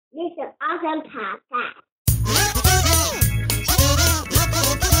This is an awesome podcast.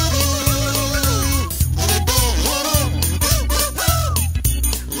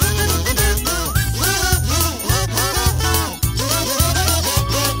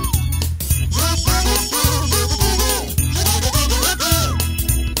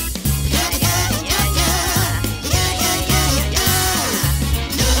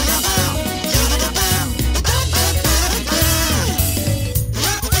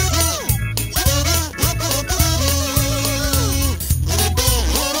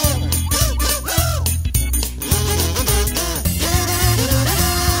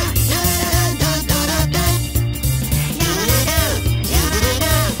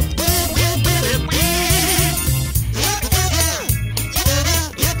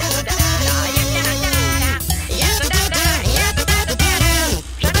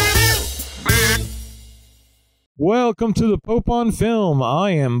 Welcome to the Pope on Film.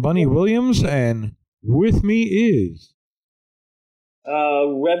 I am Bunny Williams, and with me is...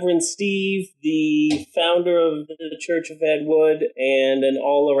 Reverend Steve, the founder of the Church of Ed Wood, and an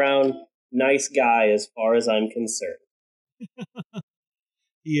all-around nice guy as far as I'm concerned.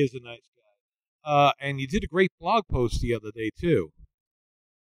 He is a nice guy. And you did a great blog post the other day, too.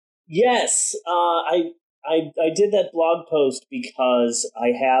 Yes, I did that blog post because I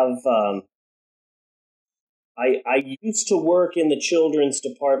have... I used to work in the children's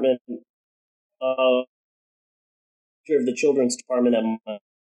department of the children's department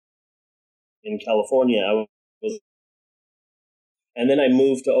in California. And then I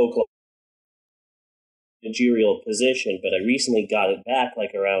moved to Oklahoma, managerial position, but I recently got it back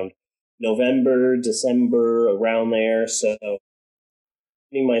like around November, December, around there. So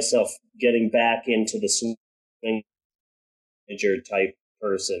finding myself getting back into the swing manager type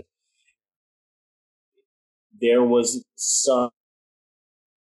person. There was some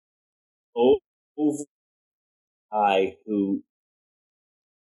over guy who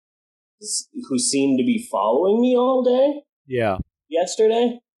seemed to be following me all day. Yeah.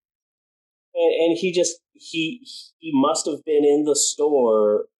 Yesterday, and he must have been in the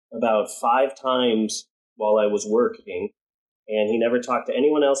store about 5 times while I was working, and he never talked to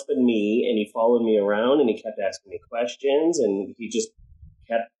anyone else but me. And he followed me around, and he kept asking me questions, and he just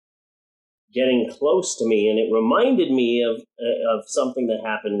kept getting close to me, and it reminded me of something that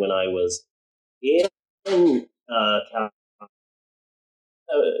happened when I was in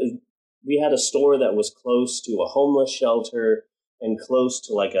we had a store that was close to a homeless shelter and close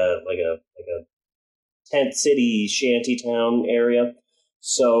to like a tent city shanty town area.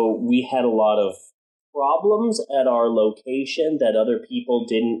 So we had a lot of problems at our location that other people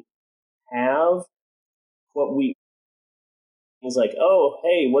didn't have. He's like, oh,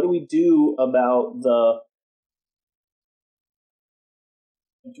 hey, what do we do about the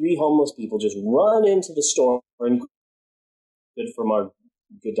 3 homeless people just run into the store and good from our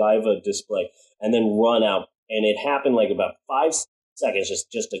Godiva display and then run out? And it happened like about 5 seconds,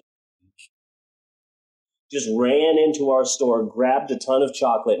 just ran into our store, grabbed a ton of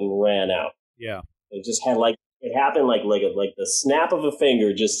chocolate and ran out. Yeah. It just had it happened like the snap of a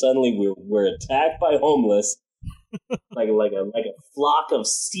finger. Just suddenly we're attacked by homeless. like a flock of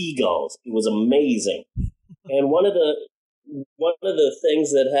seagulls. It was amazing. And one of the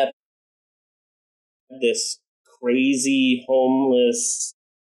things that happened, this crazy homeless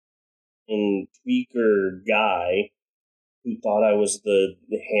and tweaker guy who thought I was the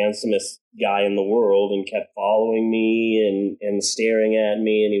handsomest guy in the world and kept following me and staring at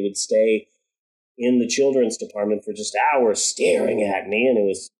me, and he would stay in the children's department for just hours staring at me, and it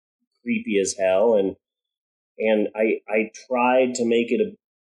was creepy as hell. And I tried to make it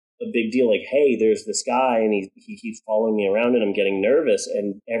a big deal, like, hey, there's this guy, and he keeps following me around, and I'm getting nervous,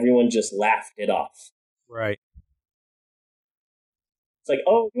 and everyone just laughed it off. Right. It's like,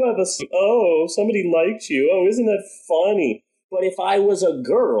 oh, somebody likes you. Oh, isn't that funny? But if I was a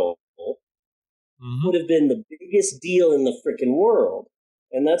girl, it would have been the biggest deal in the frickin' world.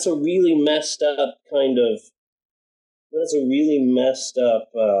 And that's a really messed up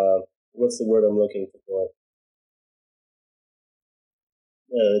what's the word I'm looking for?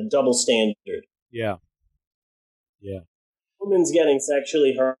 Double standard. Yeah. Yeah. Woman's getting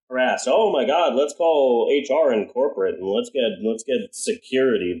sexually harassed. Oh my God, let's call HR in corporate and let's get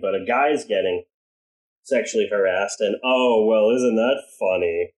security. But a guy's getting sexually harassed, and oh well, isn't that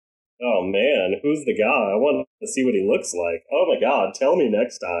funny? Oh man, who's the guy? I want to see what he looks like. Oh my God, tell me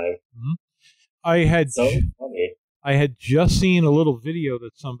next time. Mm-hmm. So funny. I had just seen a little video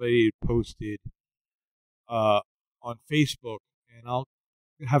that somebody had posted on Facebook, and I'll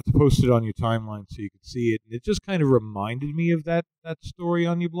have to post it on your timeline so you can see it. And it just kind of reminded me of that story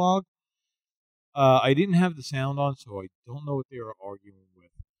on your blog. I didn't have the sound on, so I don't know what they were arguing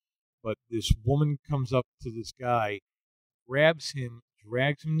with. But this woman comes up to this guy, grabs him,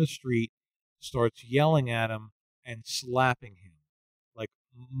 drags him in the street, starts yelling at him and slapping him. Like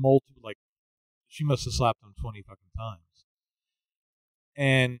multiple, like she must have slapped him 20 fucking times.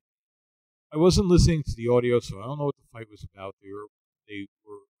 And I wasn't listening to the audio, so I don't know what the fight was about. They were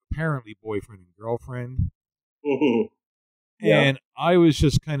apparently boyfriend and girlfriend. Yeah. And I was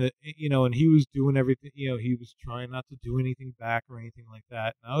just kind of, and he was doing everything, he was trying not to do anything back or anything like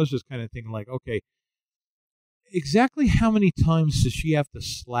that. And I was just kind of thinking like, okay, exactly how many times does she have to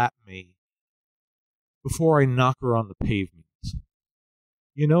slap me before I knock her on the pavement?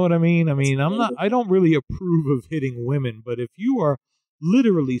 You know what I mean? I don't really approve of hitting women, but if you are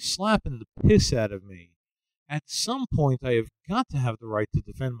literally slapping the piss out of me, at some point I have got to have the right to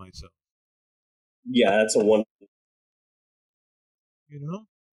defend myself. Yeah, that's a one.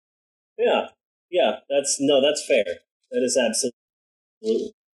 Yeah, that's fair. That is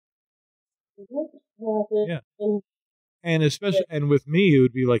absolutely. Yeah. And especially, and with me, it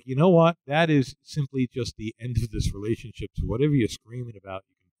would be like, you know what? That is simply just the end of this relationship. So whatever you're screaming about,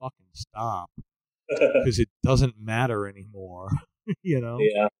 you can fucking stop because it doesn't matter anymore. Yeah.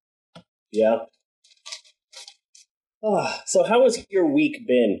 Yeah. So how has your week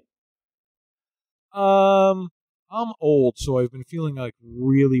been? I'm old, so I've been feeling like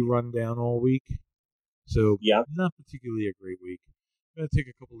really run down all week. So yeah, not particularly a great week. I'm gonna take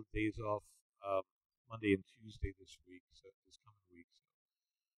a couple of days off, Monday and Tuesday this coming week. So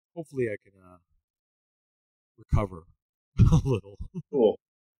hopefully I can recover a little. Cool.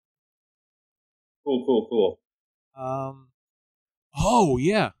 Oh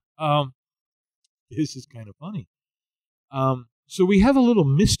yeah. This is kind of funny. So we have a little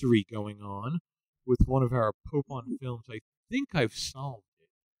mystery going on with one of our Pope on films. I think I've solved it.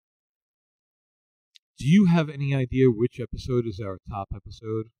 Do you have any idea which episode is our top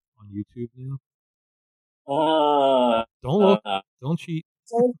episode on YouTube now? Don't look. Don't cheat.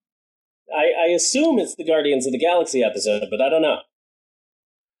 I assume it's the Guardians of the Galaxy episode, but I don't know.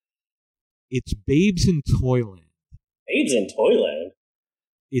 It's Babes in Toyland. Babes in Toyland?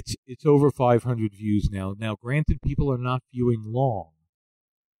 It's over 500 views now. Now, granted, people are not viewing long.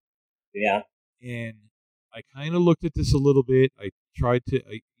 Yeah. And I kind of looked at this a little bit. I tried to,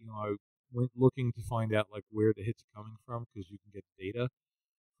 I went looking to find out like where the hits are coming from because you can get data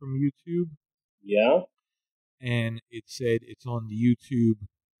from YouTube. Yeah. And it said it's on the YouTube.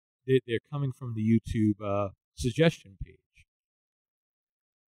 They're coming from the YouTube suggestion page.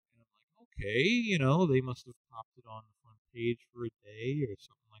 And I'm like, okay, they must have popped it on the front page for a day or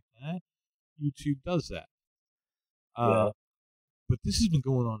something like that. YouTube does that. Yeah. But this has been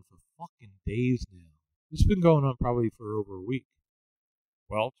going on for fucking days now. This has been going on probably for over a week.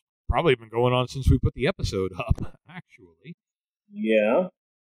 Well, it's probably been going on since we put the episode up, actually. Yeah.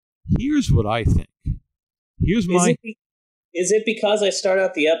 Here's what I think. Is it because I start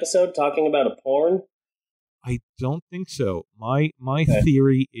out the episode talking about a porn? I don't think so. My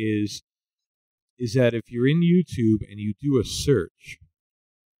theory is that if you're in YouTube and you do a search,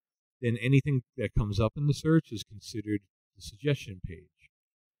 then anything that comes up in the search is considered the suggestion page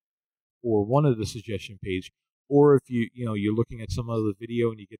or one of the suggestion page. Or if you're looking at some other video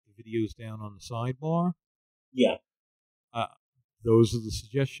and you get the videos down on the sidebar, yeah, those are the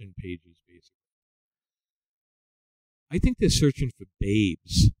suggestion pages, basically. I think they're searching for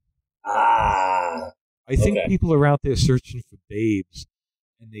babes. I think people are out there searching for babes,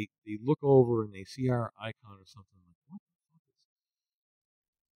 and they look over and they see our icon or something like, what the fuck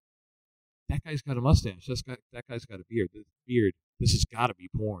is that? That guy's got a mustache. That guy's got a beard. This has got to be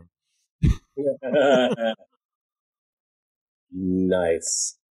porn.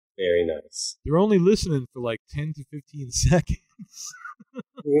 Nice. Very nice. They're only listening for like 10 to 15 seconds.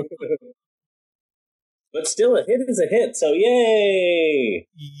 But still, a hit is a hit, so yay!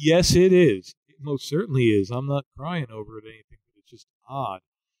 Yes, it is. It most certainly is. I'm not crying over it or anything, but it's just odd.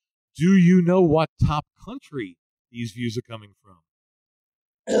 Do you know what top country these views are coming from?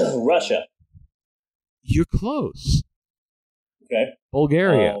 Russia. You're close. Okay.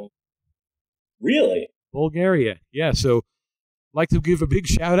 Bulgaria. Really? Bulgaria. Yeah, so I'd like to give a big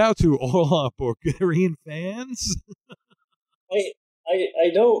shout out to all our Bulgarian fans. I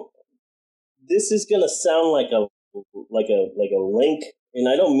don't. This is gonna sound like a link, and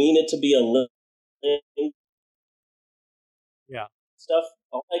I don't mean it to be a link. Yeah. Stuff.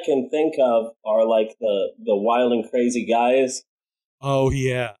 All I can think of are like the Wild and Crazy Guys. Oh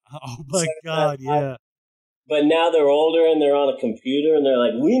yeah. Oh my God. Yeah. But now they're older and they're on a computer and they're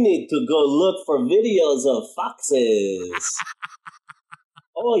like, we need to go look for videos of foxes.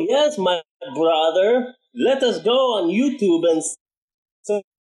 Oh, yes, my brother. Let us go on YouTube and... So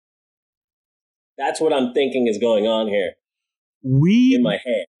that's what I'm thinking is going on here. In my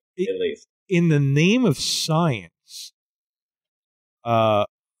head, at least. In the name of science,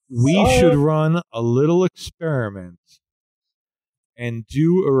 we should run a little experiment and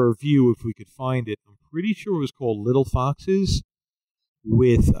do a review if we could find it. I'm pretty sure it was called Little Foxes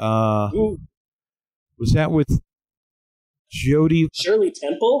with, was that with Jodie... Shirley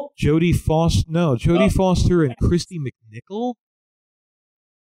Temple? Jodie Foster... No, Jodie Foster and Christy McNichol?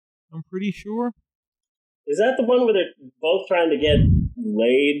 I'm pretty sure. Is that the one where they're both trying to get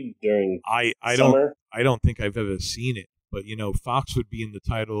laid during summer? I don't think I've ever seen it, but you know, Fox would be in the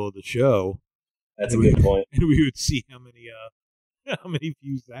title of the show. That's a good point. And we would see how many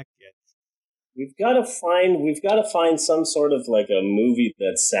views that gets. We've got to find some sort of like a movie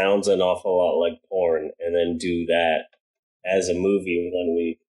that sounds an awful lot like porn, and then do that as a movie 1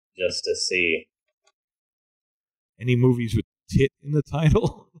 week just to see. Any movies with tit in the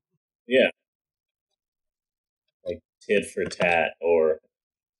title? Yeah. Like Tit for Tat, or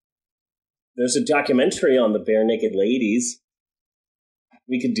there's a documentary on the bare naked ladies.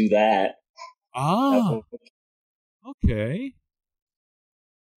 We could do that. Ah, okay.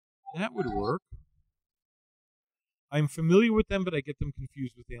 That would work. I'm familiar with them, but I get them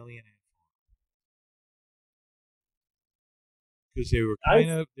confused with Alien Ant Farm. Because they were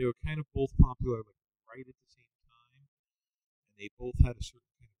kind of both popular like right at the same time, and they both had a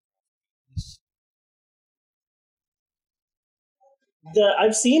certain kind of business.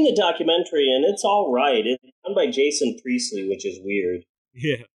 I've seen the documentary, and it's all right. It's done by Jason Priestley, which is weird.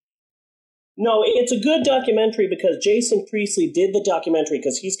 Yeah. No, it's a good documentary because Jason Priestley did the documentary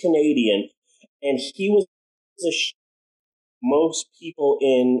because he's Canadian, and he was most people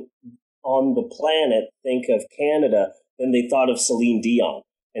on the planet think of Canada than they thought of Celine Dion.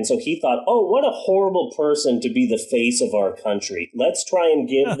 And so he thought, oh, what a horrible person to be the face of our country. Let's try and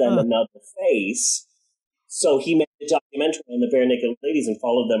give them another face. So he made a documentary on the bare naked ladies and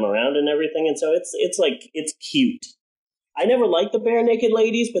followed them around and everything. And so it's cute. I never liked the bare naked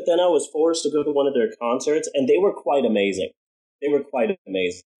ladies, but then I was forced to go to one of their concerts, and they were quite amazing.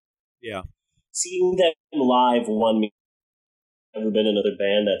 Yeah. Seeing them live won me. Never been another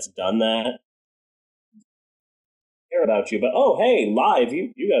band that's done that. I care about you, but oh hey, live,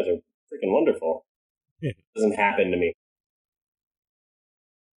 you guys are freaking wonderful. It doesn't happen to me.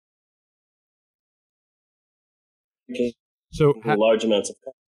 Okay. So large amounts of.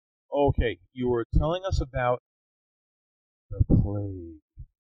 Okay, you were telling us about the plague.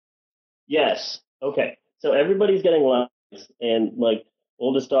 Yes. Okay. So everybody's getting lice, and like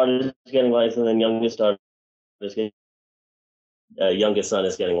oldest daughter is getting lice, and then youngest daughter is getting. Youngest son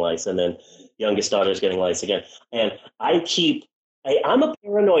is getting lice, and then youngest daughter is getting lice again. And I'm a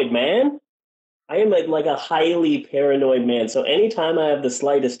paranoid man. I am like a highly paranoid man. So anytime I have the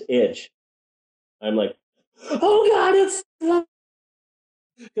slightest itch, I'm like, oh God, it's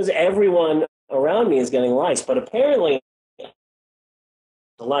because everyone around me is getting lice. But apparently,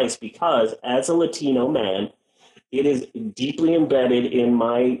 lice because as a Latino man, it is deeply embedded in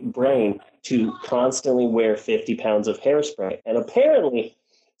my brain to constantly wear 50 pounds of hairspray. And apparently,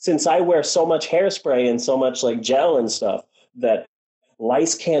 since I wear so much hairspray and so much like gel and stuff, that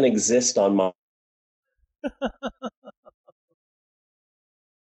lice can't exist on my...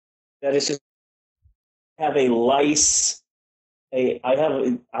 That is just... have a lice... I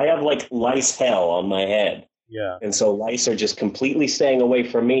have like lice hell on my head. Yeah. And so lice are just completely staying away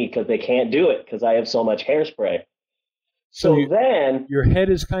from me because they can't do it because I have so much hairspray. So then... Your head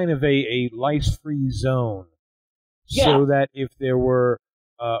is kind of a lice-free zone. Yeah. So that if there were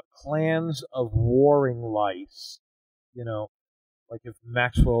clans of warring lice, you know, like if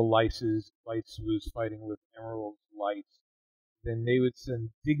Maxwell lice was fighting with Emerald lice, then they would send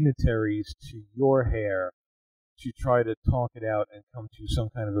dignitaries to your hair to try to talk it out and come to some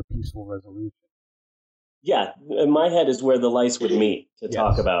kind of a peaceful resolution. Yeah, my head is where the lice would meet to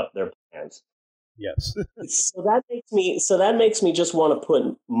talk about their plans. Yes. So that makes me just want to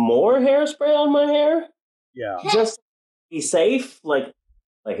put more hairspray on my hair. Yeah. Just to be safe. Like,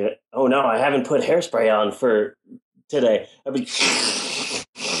 oh no, I haven't put hairspray on for today. I'd be,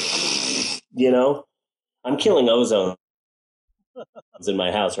 I'm killing ozone in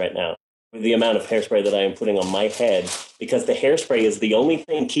my house right now with the amount of hairspray that I am putting on my head because the hairspray is the only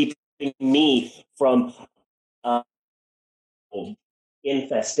thing keeping me from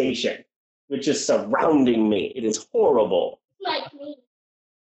infestation, which is surrounding me. It is horrible. Like me.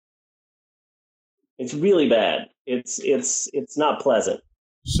 It's really bad. It's not pleasant.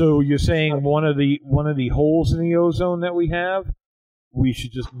 So you're saying one of the holes in the ozone that we have, we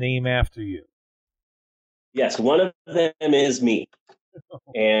should just name after you? Yes, one of them is me,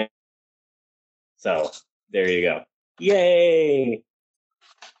 and so there you go. Yay!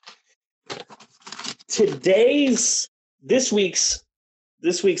 Today's this week's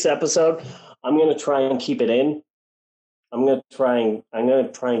episode, I'm gonna try and keep it in. I'm gonna try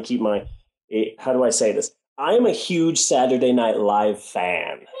and keep my. How do I say this? I am a huge Saturday Night Live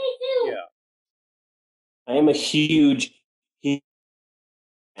fan. Me too. Yeah. I am a huge fan.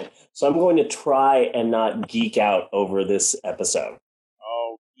 So I'm going to try and not geek out over this episode.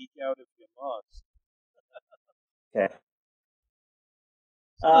 Oh, geek out if you must. Okay.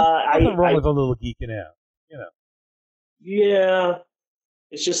 Nothing wrong with a little geeking out, you know. Yeah,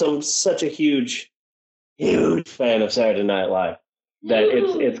 it's just I'm such a huge fan of Saturday Night Live that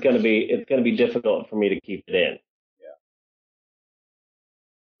it's gonna be difficult for me to keep it in.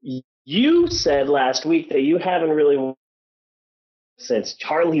 Yeah. You said last week that you haven't really watched since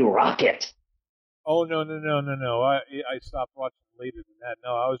Charlie Rocket. Oh no. I stopped watching later than that.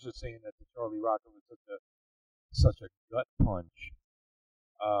 No, I was just saying that the Charlie Rocket was such a gut punch.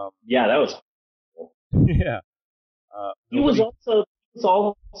 Yeah, that was. Yeah. He was also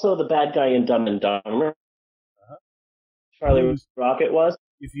the bad guy in Dumb and Dumber. Uh-huh. Charlie Rocket was.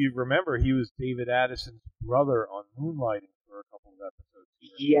 If you remember, he was David Addison's brother on Moonlighting for a couple of episodes.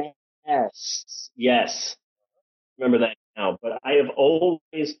 Here. Yes. Remember that now. But I've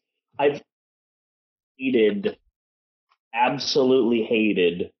absolutely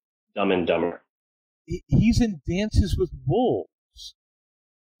hated Dumb and Dumber. He's in Dances with Wolves.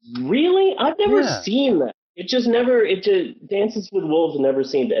 Really? I've never seen that. Dances with Wolves never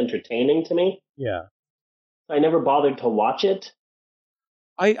seemed entertaining to me. Yeah. I never bothered to watch it.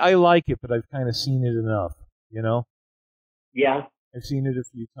 I like it, but I've kind of seen it enough, you know? Yeah. I've seen it a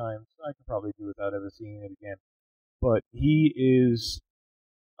few times. I could probably do without ever seeing it again. But he is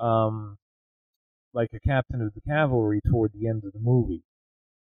like a captain of the cavalry toward the end of the movie.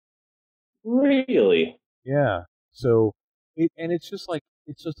 Really? Yeah. So it's just like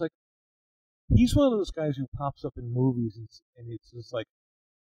he's one of those guys who pops up in movies and it's just like,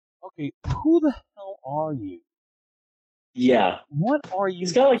 okay, who the hell are you? Yeah. What are you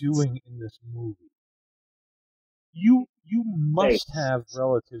doing in this movie? You must have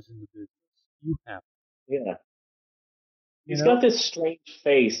relatives in the business. You have to. Yeah. He's got this strange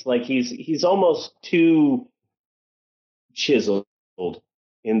face, like he's almost too chiseled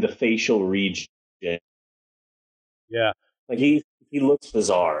in the facial region. Yeah. Like he looks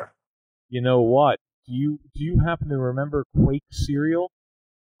bizarre. You know what? Do you happen to remember Quake cereal?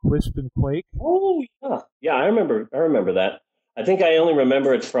 Quisp and Quake? Oh yeah. Yeah, I remember that. I think I only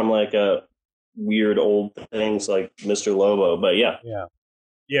remember it from like a weird old things like Mr. Lobo, but yeah. Yeah.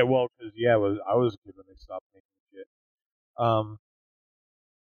 Yeah, well, because I was a kid when they stopped making shit.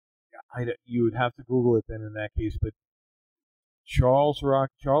 You would have to Google it then in that case, but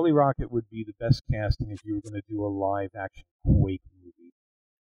Charlie Rocket would be the best casting if you were going to do a live action Quake movie.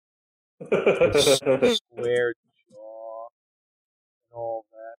 Square jaw and all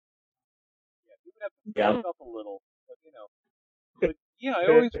that. Yeah, you would have to build it up a little, but you know. But yeah, I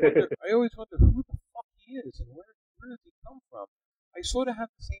always wonder who the fuck he is and where does he come from. I sort of have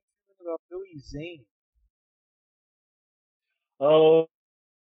the same feeling about Billy Zane. Oh.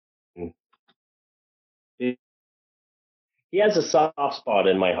 He has a soft spot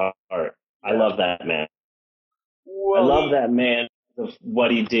in my heart. Yeah. I love that man. Well, I love that man of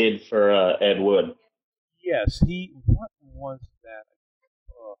what he did for Ed Wood. Yes, what was that?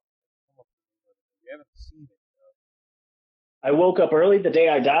 We haven't seen it, though. I Woke Up Early the Day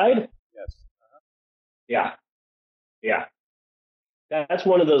I Died? Yes. Yeah. That's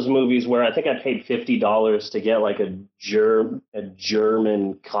one of those movies where I think I paid $50 to get like a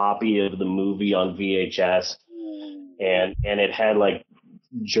German copy of the movie on VHS. And it had like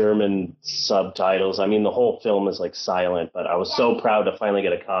German subtitles. I mean, the whole film is like silent, but I was so proud to finally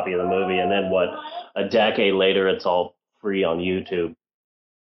get a copy of the movie. And then a decade later, it's all free on YouTube.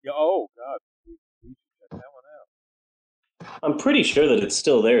 Yeah, oh, God. We should check that one out. I'm pretty sure that it's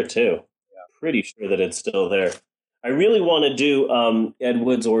still there, too. Yeah. Pretty sure that it's still there. I really want to do Ed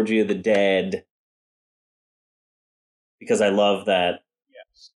Wood's Orgy of the Dead because I love that.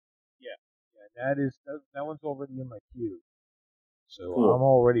 Yes. Yeah, that one's already in my queue. So cool. I'm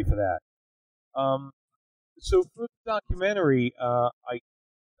all ready for that. So for the documentary, I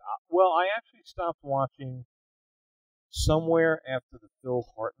actually stopped watching somewhere after the Phil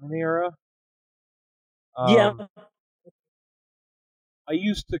Hartman era. Yeah. I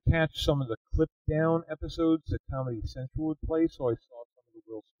used to catch some of the clipped down episodes that Comedy Central would play, so I saw some of the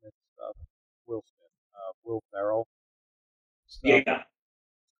Will Smith stuff, Will Ferrell stuff, Yeah.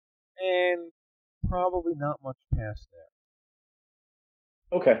 and probably not much past there.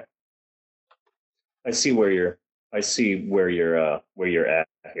 Okay. I see where you're at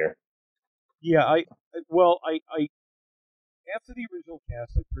here. Yeah, I after the original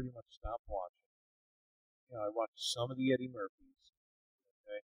cast, I pretty much stopped watching. I watched some of the Eddie Murphys,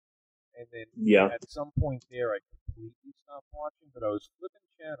 okay, and then Yeah. at some point there, I completely stopped watching. But I was flipping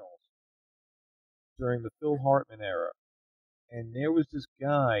channels during the Phil Hartman era, and there was this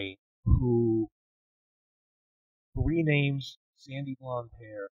guy who, 3 names, sandy blonde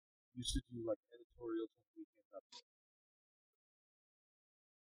hair, used to do like editorials on Weekend Update.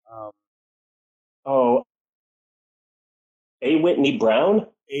 Oh, A. Whitney Brown?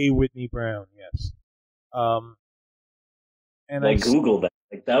 A. Whitney Brown, yes. And I Googled that.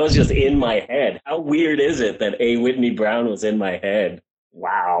 Like, that was just in my head. How weird is it that A. Whitney Brown was in my head?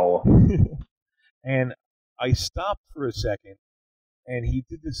 Wow. And I stopped for a second, and he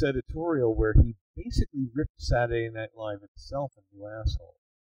did this editorial where he basically ripped Saturday Night Live itself a new asshole.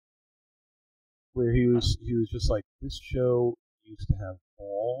 Where he was just like, this show used to have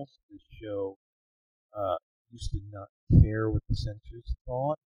balls. This show used to not care what the censors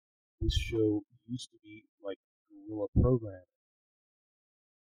thought. This show used to be like guerrilla programming.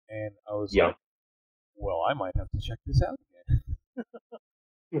 And I was like, well, I might have to check this out again.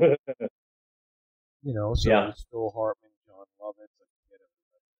 So it was Phil Hartman, John Lovitz, I forget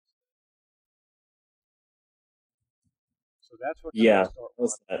everybody. So that's what Yeah.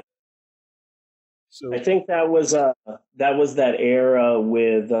 was that? So I think that was that era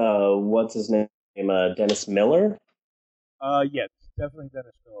with what's his name? Dennis Miller? Yeah, definitely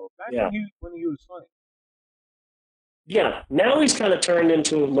Dennis Miller. Back when he was funny. Yeah. Now he's kind of turned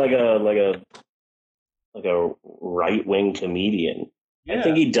into like a right wing comedian. Yeah. I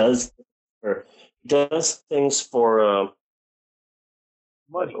think he does things for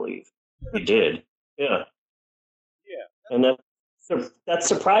money. I believe he did. Yeah. Yeah. And that's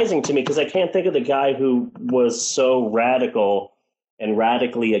surprising to me because I can't think of the guy who was so radical and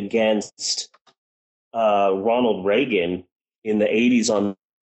radically against Ronald Reagan in the 80s on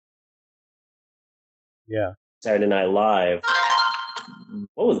Saturday Night Live.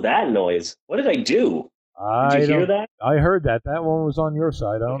 What was that noise? What did I do? Did you hear that? I heard that. That one was on your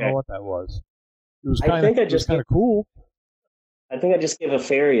side. I don't know what that was. It was kind of cool. I think I just gave a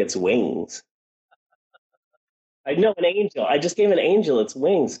fairy its wings. I know, an angel. I just gave an angel its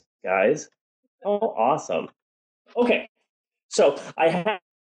wings, guys. Oh, awesome. Okay, so I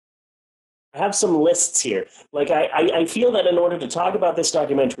have some lists here. Like, I feel that in order to talk about this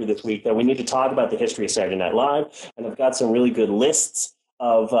documentary this week, that we need to talk about the history of Saturday Night Live, and I've got some really good lists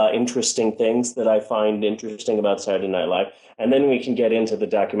of interesting things that I find interesting about Saturday Night Live, and then we can get into the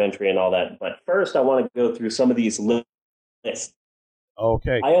documentary and all that. But first, I want to go through some of these lists.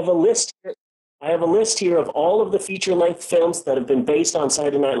 Okay. I have a list here of all of the feature-length films that have been based on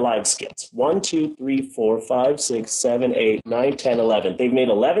Saturday Night Live skits. 1, 2, 3, 4, 5, 6, 7, 8, 9, 10, 11. They've made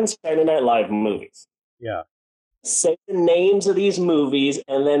 11 Saturday Night Live movies. Yeah. Say the names of these movies,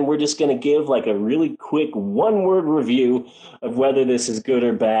 and then we're just going to give like a really quick one-word review of whether this is good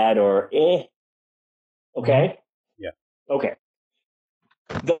or bad or eh. Okay? Yeah. Okay.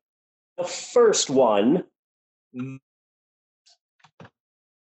 The first one...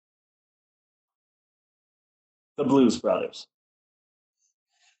 The Blues Brothers.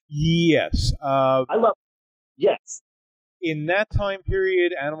 Yes. I love. Yes. In that time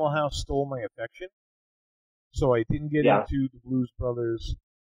period, Animal House stole my affection, so I didn't get into the Blues Brothers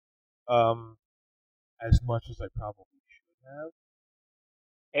as much as I probably should have.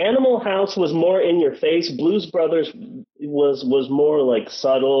 Animal House was more in your face. Blues Brothers was more like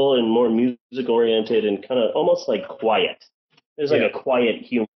subtle and more music oriented and kind of almost like quiet. There's like a quiet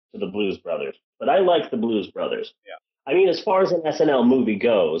humor to the Blues Brothers. But I like the Blues Brothers. Yeah. I mean, as far as an SNL movie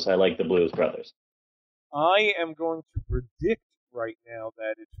goes, I like the Blues Brothers. I am going to predict right now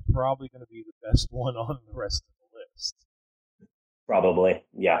that it's probably going to be the best one on the rest of the list. Probably,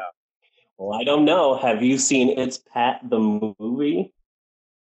 yeah. Well, I don't know. Have you seen It's Pat the movie?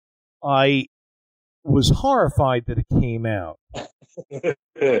 I was horrified that it came out.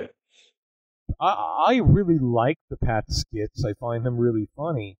 I really like the Pat skits. I find them really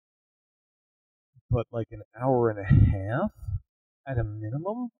funny. But like an hour and a half at a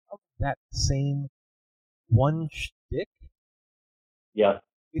minimum of that same one shtick? Yeah.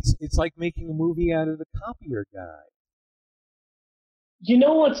 It's like making a movie out of the copier guy. You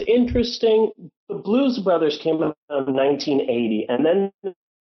know what's interesting? The Blues Brothers came out in 1980, and then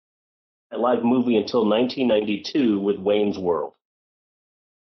Live movie until 1992 with Wayne's World.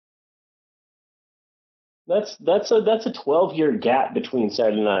 That's a 12-year gap between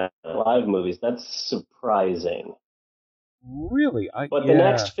Saturday Night Live movies. That's surprising. Really? But the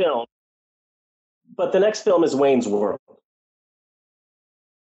next film is Wayne's World.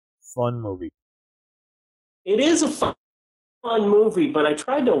 Fun movie. It is a fun movie, but I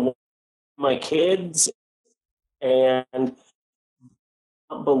tried to watch my kids and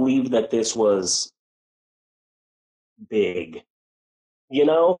not believe that this was big. You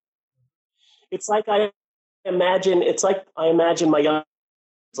know, it's like I imagine my young,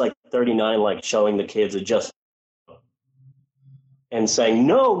 it's like 39, like showing the kids a just and saying,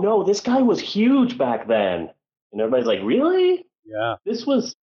 no, this guy was huge back then, and everybody's like, really? Yeah. This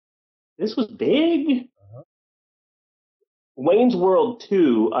was big. Uh-huh. Wayne's World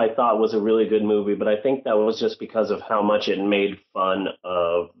 2, I thought was a really good movie, but I think that was just because of how much it made fun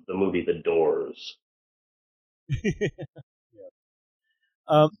of the movie The Doors. Yeah.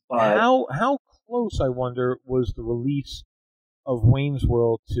 But How close, I wonder, was the release of Wayne's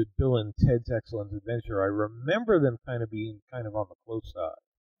World to Bill and Ted's Excellent Adventure? I remember them kind of being kind of on the close side.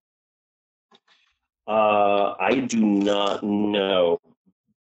 I do not know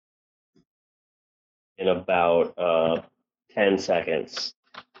in about 10 seconds.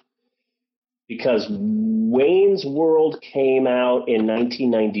 Because Wayne's World came out in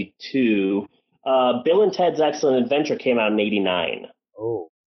 1992. Bill and Ted's Excellent Adventure came out in 89. Oh.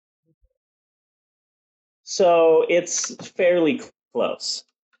 So it's fairly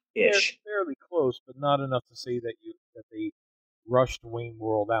close-ish. Fairly close, but not enough to say that they rushed Wayne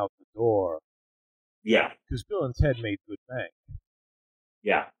World out the door. Yeah. Because Bill and Ted made good bank.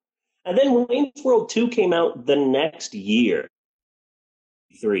 Yeah. And then Wayne's World 2 came out the next year.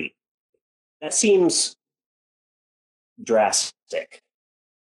 3. That seems drastic.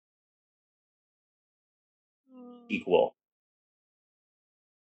 Equal.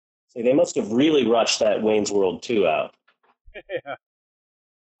 So they must have really rushed that Wayne's World 2 out. Yeah.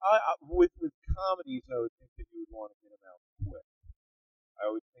 With comedies, I would think that you would want to get them out quick. I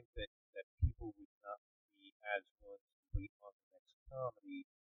would think that people would not be as willing to wait on the next comedy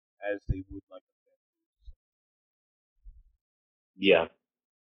as they would like a film. Yeah.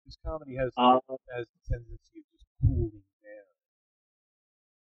 This comedy has the tendency of just cooling down.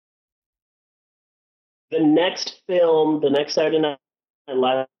 The next film, the next Saturday Night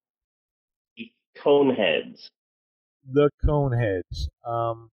Live, Coneheads. The Coneheads.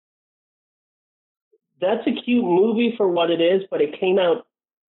 That's a cute movie for what it is, but it came out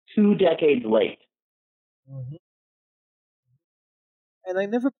 2 decades late. Mm-hmm. And I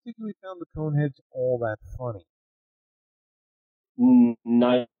never particularly found the Coneheads all that funny.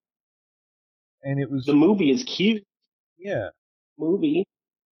 Nice. And it was... The movie is cute. Yeah. Movie.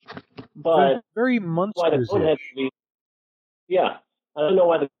 But... Very Munsters-ish. Yeah. I don't know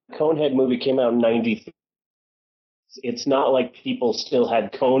why the Conehead movie came out in 93. It's not like people still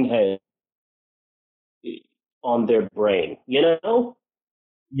had Conehead on their brain, you know?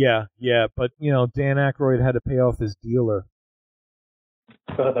 Yeah, but, Dan Aykroyd had to pay off his dealer.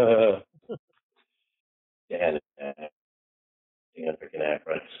 Dan freaking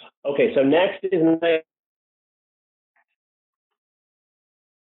Aykroyd. Okay, so next is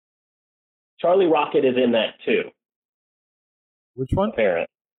Charlie Rocket is in that too. Which one? Apparently.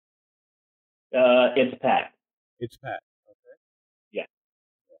 It's Pat. It's Pat. Okay. Yeah.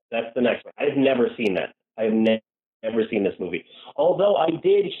 That's the next one. I've never seen that. I've never seen this movie. Although I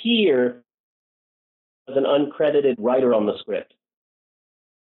did hear as an uncredited writer on the script.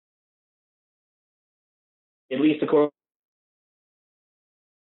 At least according.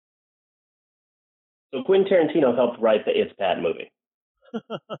 So Quentin Tarantino helped write the It's Pat movie.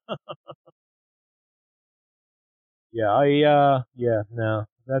 No.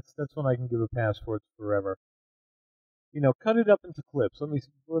 That's when I can give a pass for it forever. Cut it up into clips. Let me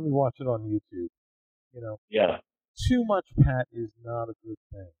watch it on YouTube. Yeah. Too much Pat is not a good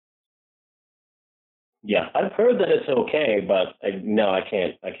thing. Yeah, I've heard that it's okay, but I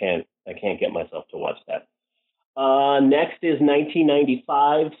can't get myself to watch that. Next is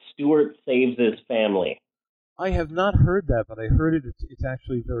 1995. Stewart Saves His Family. I have not heard that, but I heard it's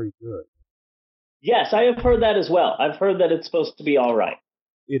actually very good. Yes, I have heard that as well. I've heard that it's supposed to be all right.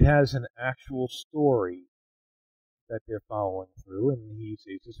 It has an actual story that they're following through, and he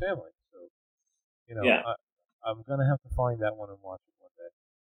saves his family. So, yeah. I'm going to have to find that one and watch it one day.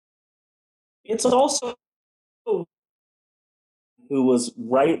 It's also who was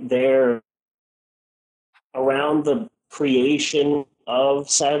right there around the creation of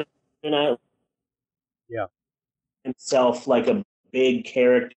Saturday Night. Yeah. Himself like a big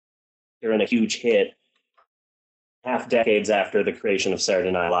character and a huge hit half decades after the creation of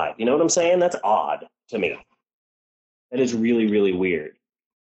Saturday Night Live. You know what I'm saying? That's odd to me. That is really, really weird.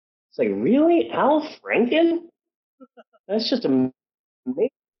 It's like, really? Al Franken? That's just amazing.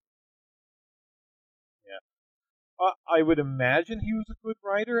 I would imagine he was a good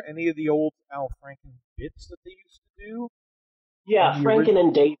writer. Any of the old Al Franken bits that they used to do. Yeah, Franken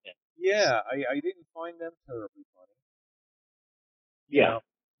and David. Yeah, I didn't find them terribly funny. Yeah. Know?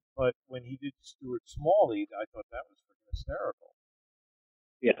 But when he did Stuart Smalley, I thought that was freaking hysterical.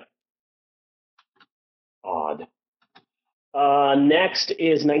 Yeah. Odd. Next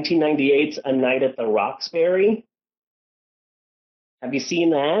is 1998's A Night at the Roxbury. Have you seen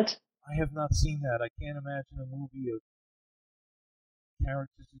that? I have not seen that. I can't imagine a movie of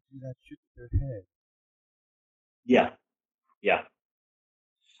characters who do that shit with their head. Yeah. Yeah.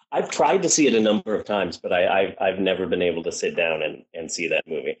 I've tried to see it a number of times, but I've never been able to sit down and see that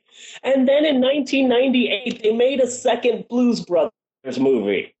movie. And then in 1998, they made a second Blues Brothers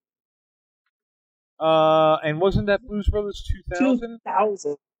movie. And wasn't that Blues Brothers 2000?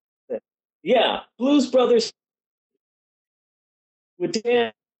 2000. Yeah, Blues Brothers with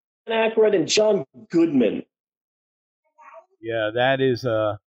Dan Aykroyd and John Goodman. Yeah, that is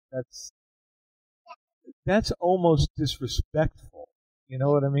that's almost disrespectful. You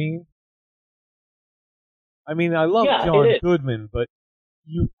know what I mean? I mean, I love John Goodman, but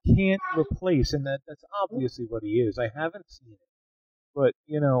you can't replace, and that's obviously what he is. I haven't seen it, but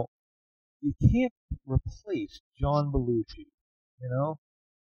you can't replace John Belushi. You know?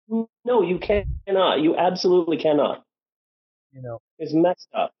 No, you cannot. You absolutely cannot. It's messed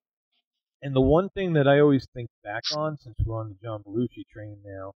up. And the one thing that I always think back on, since we're on the John Belushi train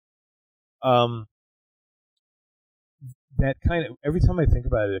now, that kind of, every time I think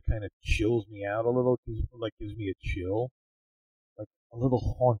about it, it kind of chills me out a little, gives me a chill, like a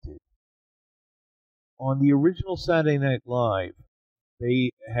little haunted. On the original Saturday Night Live,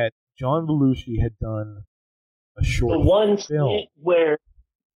 John Belushi had done a short film. The one where,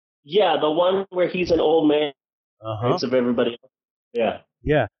 the one where he's an old man. Of everybody else. Yeah.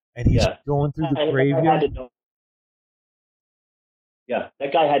 Yeah, and he's going through the graveyard.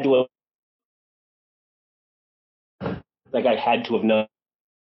 That guy had to have known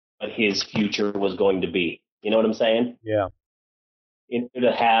what his future was going to be. You know what I'm saying? Yeah. In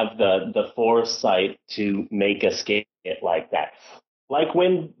order to have the foresight to make a skit like that. Like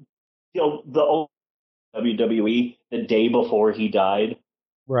when the old WWE, the day before he died.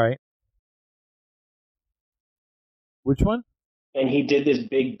 Right. Which one? And he did this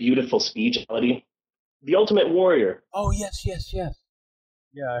big, beautiful speech. The Ultimate Warrior. Oh, yes. Yeah,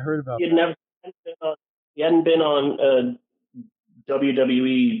 I heard about that. He hadn't been on a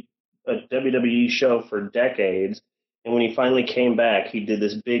WWE show for decades. And when he finally came back, he did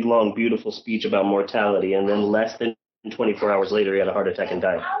this big, long, beautiful speech about mortality. And then less than 24 hours later, he had a heart attack and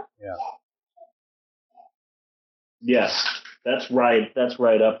died. Yeah. Yes, that's right. That's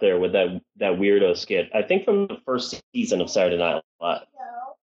right up there with that weirdo skit. I think from the first season of Saturday Night Live.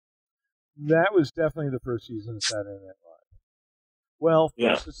 That was definitely the first season of Saturday Night Live. Well,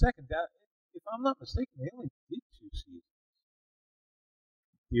 first and second, if I'm not mistaken, they only did 2 seasons.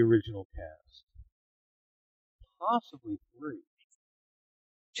 The original cast. Possibly 3.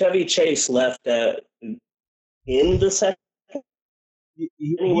 Chevy Chase left in the second.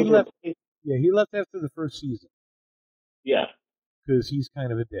 He left. Yeah, he left after the first season. Yeah, because he's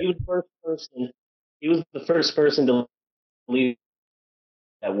kind of a dick. He was the first person to leave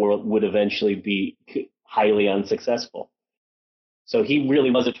that world would eventually be highly unsuccessful. So he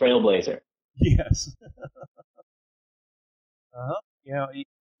really was a trailblazer. Yes. Yeah,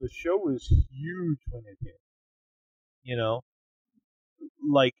 the show was huge when it hit.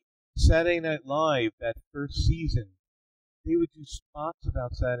 Like Saturday Night Live, that first season, they would do spots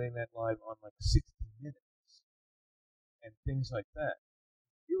about Saturday Night Live on like 60 Minutes and things like that.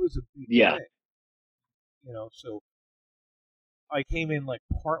 It was a big thing. So I came in like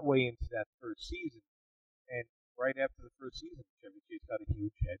partway into that first season, and right after the first season, Chevy Chase got a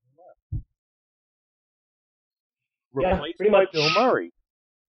huge head and left. Replaced pretty by much. Bill Murray.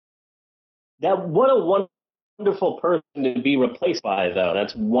 What a wonderful person to be replaced by, though.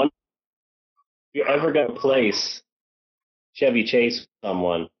 That's one. If you're ever going to replace Chevy Chase with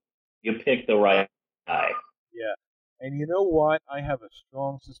someone, you pick the right guy. Yeah. And you know what? I have a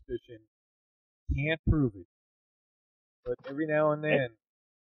strong suspicion. Can't prove it. But every now and then,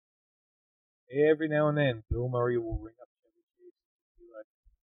 Bill Murray will ring up Chevy Chase and be like,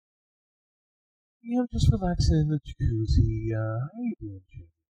 I'm just relaxing in the jacuzzi. How you doing,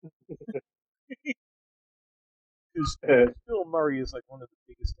 Chevy? Because Bill Murray is like one of the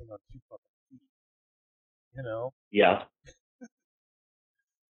biggest things on 2 fucking feet. You know? Yeah.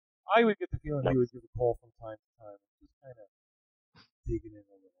 I would get the feeling he would give a call from time to time, just kind of digging in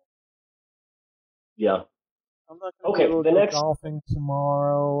a little. Yeah. I'm not going to be able to go golfing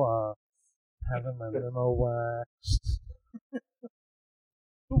tomorrow, having my limo waxed. But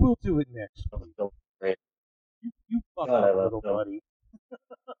we'll do it next week. Great. You fuck God, up, little buddy.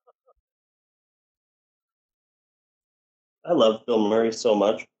 I love Bill Murray so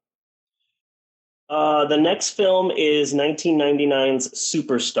much. The next film is 1999's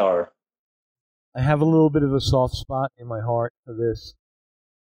Superstar. I have a little bit of a soft spot in my heart for this.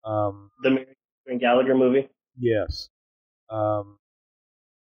 The Mary Gallagher movie? Yes.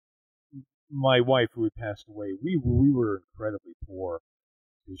 My wife, who had passed away, we were incredibly poor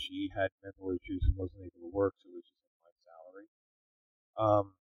because she had mental issues and wasn't able to work, so it was just on my salary.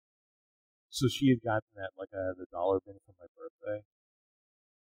 So she had gotten that like the dollar bin for my birthday.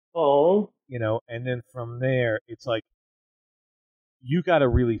 Oh. You know, and then from there, it's like, you got to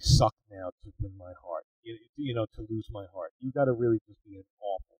really suck now to win my heart. You know, to lose my heart. You got to really just be an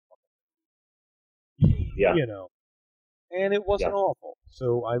awful fucking movie. Yeah. You know, and it wasn't awful,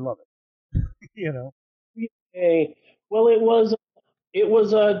 so I love it. You know. Hey, well, it was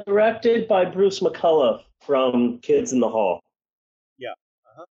directed by Bruce McCullough from Kids in the Hall. Yeah.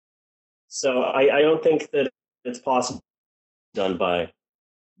 So I don't think that it's possible done by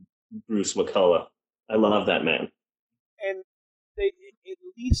Bruce McCullough. I love that man. And they, at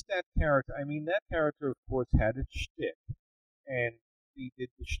least that character, I mean, that character, of course, had its shtick, and he did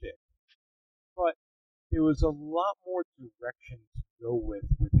the shtick. But there was a lot more direction to go with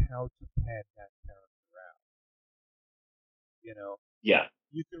how to pad that character out. You know? Yeah.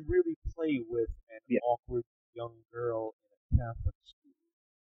 You can really play with an awkward young girl in a Catholic school.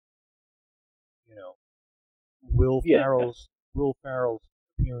 You know? Will Ferrell's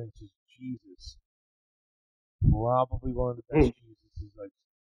appearance as Jesus, probably one of the best Jesuses I've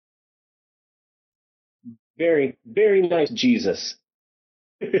seen. Very, very nice Jesus.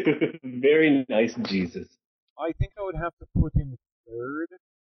 Very nice Jesus. I think I would have to put him third,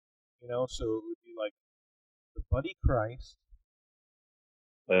 you know, so it would be like the Buddy Christ.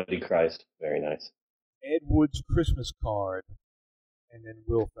 Buddy Christ, very nice. Ed Wood's Christmas Card, and then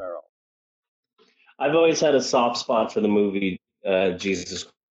Will Ferrell. I've always had a soft spot for the movie Jesus,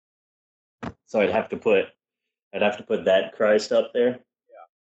 so I'd have to put that Christ up there. Yeah.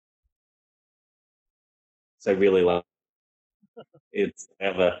 So I really love it.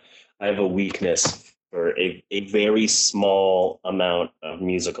 I have a weakness for a very small amount of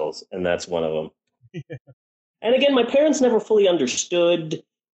musicals, and that's one of them. And again, my parents never fully understood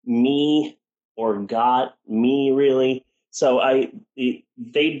me or got me really. So they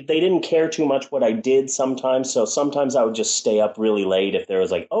didn't care too much what I did sometimes. So sometimes I would just stay up really late if there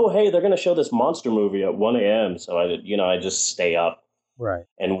was like, oh hey, they're going to show this monster movie at 1 a.m. So I just stay up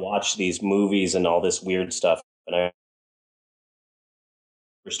and watch these movies and all this weird stuff. And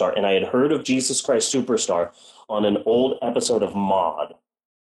I had heard of Jesus Christ Superstar on an old episode of Maude.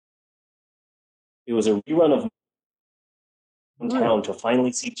 It was a rerun of town to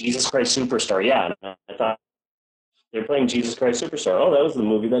finally see Jesus Christ Superstar. Yeah, and I thought they're playing Jesus Christ Superstar. Oh, that was the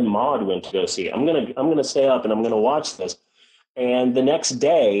movie that Maude went to go see. I'm gonna stay up and I'm gonna watch this. And the next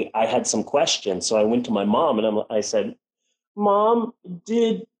day, I had some questions, so I went to my mom and I said, "Mom,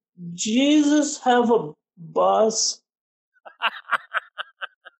 did Jesus have a bus?"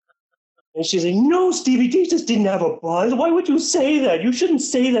 And she's like, "No, Stevie, Jesus didn't have a bus. Why would you say that? You shouldn't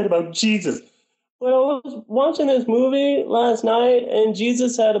say that about Jesus." But I was watching this movie last night, and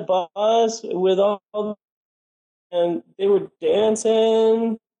Jesus had a bus with all, and they were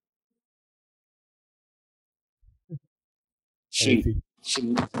dancing. She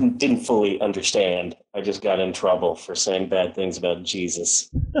didn't fully understand. I just got in trouble for saying bad things about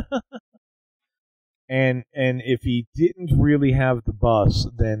Jesus. And if he didn't really have the bus,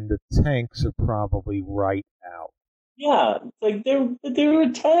 then the tanks are probably right out. Yeah, like there were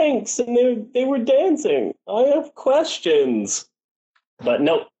tanks and they were dancing. I have questions. But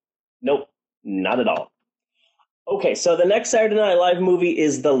nope, not at all. Okay, so the next Saturday Night Live movie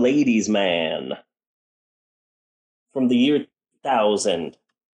is The Ladies' Man from the year 2000.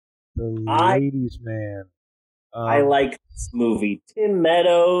 The Ladies' Man. I like this movie. Tim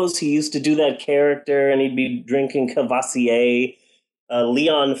Meadows, he used to do that character, and he'd be drinking Cavassier.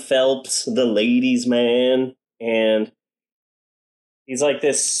 Leon Phelps, the ladies' man, and he's like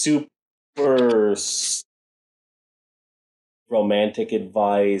this super romantic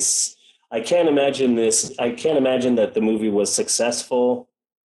advice. I can't imagine that the movie was successful,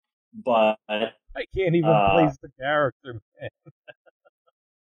 but I can't even place the character, man.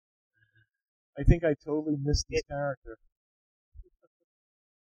 I think I totally missed this character.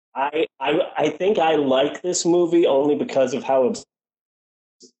 I think I like this movie only because of how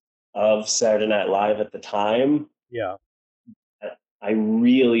of Saturday Night Live at the time. Yeah. I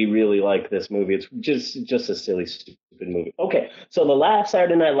really, really like this movie. It's just a silly, stupid movie. Okay, so the last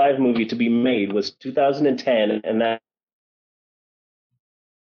Saturday Night Live movie to be made was 2010, and that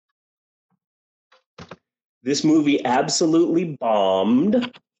this movie absolutely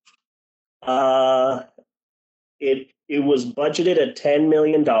bombed. Uh, it was budgeted at $10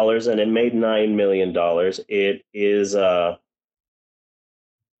 million and it made $9 million.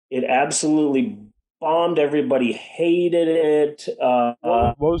 It absolutely bombed. Everybody hated it.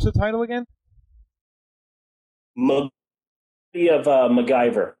 What was the title again? Movie of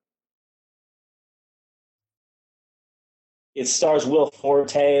MacGyver. It stars Will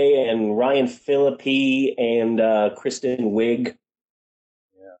Forte and Ryan Phillippe and Kristen Wiig.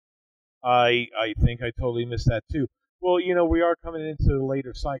 Yeah. I think I totally missed that too. Well, we are coming into the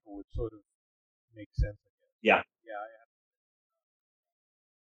later cycle, which sort of makes sense. Yeah. Yeah.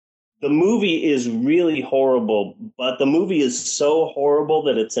 The movie is really horrible, but the movie is so horrible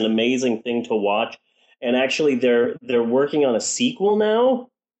that it's an amazing thing to watch. And actually, they're working on a sequel now.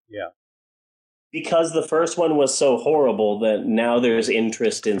 Yeah. Because the first one was so horrible that now there's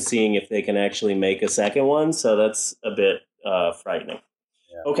interest in seeing if they can actually make a second one. So that's a bit frightening.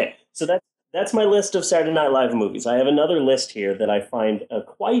 Yeah. Okay, so that's my list of Saturday Night Live movies. I have another list here that I find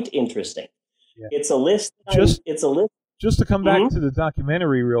quite interesting. Yeah. It's a list. It's a list. Just to come back to the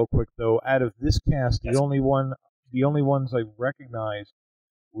documentary real quick, though, out of this cast, the only ones I recognized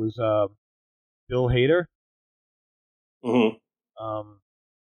was Bill Hader. Mm-hmm.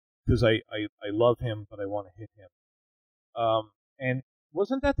 Because I love him, but I want to hit him. And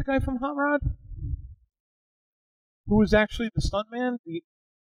wasn't that the guy from Hot Rod? Who was actually the stuntman?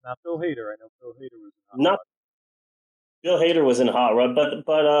 Not Bill Hader. I know Bill Hader was in Hot Rod. Bill Hader was in Hot Rod,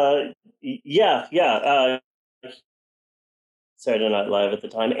 but yeah. Saturday Night Live at the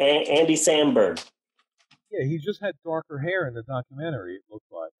time. Andy Samberg. Yeah, he just had darker hair in the documentary, it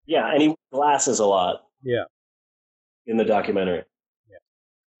looked like. Yeah, and he wore glasses a lot. Yeah. In the documentary. Yeah.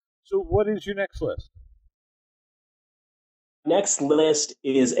 So what is your next list? Next list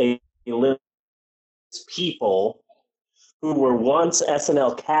is a list of people who were once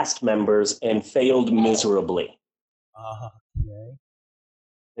SNL cast members and failed miserably.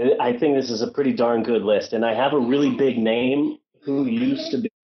 Okay. I think this is a pretty darn good list, and I have a really big name who used to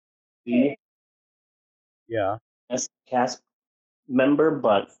be a cast member,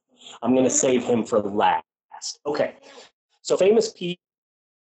 but I'm going to save him for last. Okay, so famous people,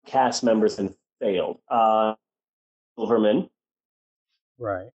 cast members and failed. Silverman.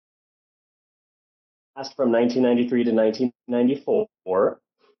 Right. Cast from 1993 to 1994,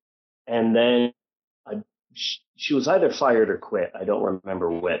 and then she was either fired or quit. I don't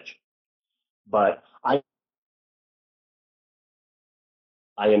remember which, but I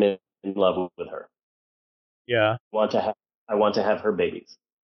am in love with her. Yeah. I want to have her babies.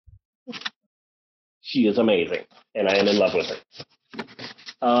 She is amazing, and I am in love with her.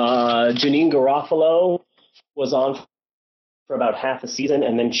 Janine Garofalo was on for about half a season,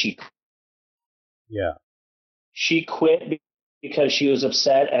 and then she quit because she was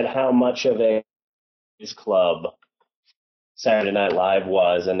upset at how much of a club Saturday Night Live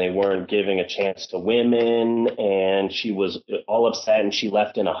was, and they weren't giving a chance to women, and she was all upset, and she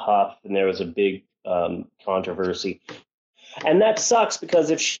left in a huff, and there was a big controversy. And that sucks because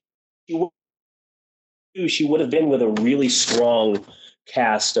if she would have been with a really strong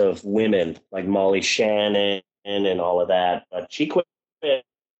cast of women like Molly Shannon and all of that, but she quit.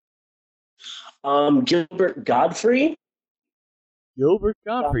 Gilbert Godfrey. Gilbert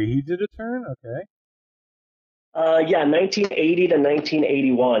Godfrey, he did a turn? Okay. 1980 to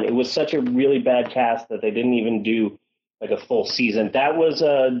 1981. It was such a really bad cast that they didn't even do like a full season. That was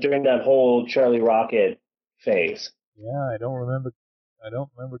during that whole Charlie Rocket phase. Yeah, I don't remember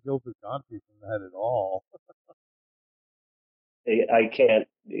Gilbert Godfrey from that at all. I can't.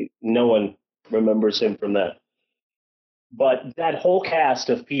 No one remembers him from that. But that whole cast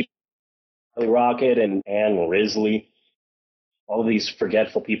of people, Charlie Rocket and Ann Risley, all these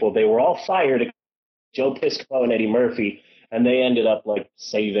forgetful people, they were all fired. Joe Piscopo and Eddie Murphy, and they ended up like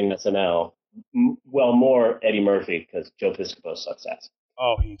saving SNL. Well, more Eddie Murphy because Joe Piscopo sucks ass.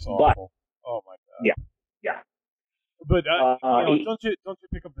 Oh, he's awful. Oh my god. Yeah. But don't you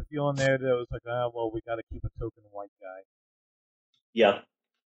pick up the feeling there that it was like, well, we got to keep a token white guy. Yeah.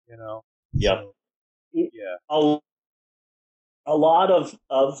 Yeah. So, yeah. A lot of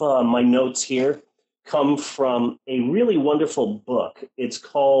my notes here come from a really wonderful book. It's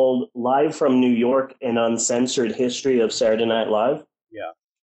called Live from New York, An Uncensored History of Saturday Night Live. Yeah.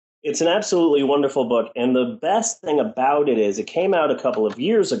 It's an absolutely wonderful book. And the best thing about it is it came out a couple of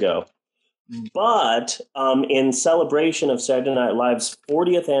years ago. But in celebration of Saturday Night Live's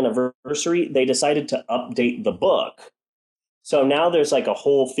 40th anniversary, they decided to update the book. So now there's like a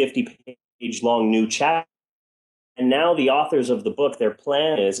whole 50-page long new chapter. And now the authors of the book, their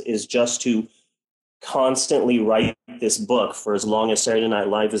plan is just to constantly write this book for as long as Saturday Night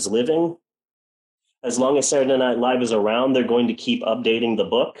Live is living. As long as Saturday Night Live is around, they're going to keep updating the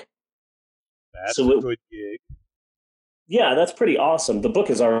book. That's a good gig. Yeah, that's pretty awesome. The book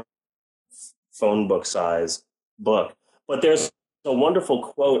is our phone book size book. But there's a wonderful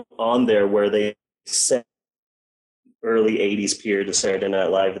quote on there where they say, early 80s period of Saturday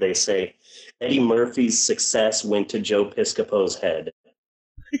Night Live, they say, Eddie Murphy's success went to Joe Piscopo's head.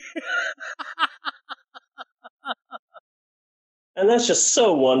 And that's just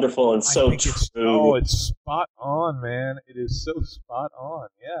so wonderful and so true. It's spot on, man. It is so spot on,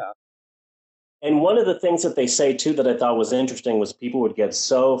 yeah. And one of the things that they say, too, that I thought was interesting was people would get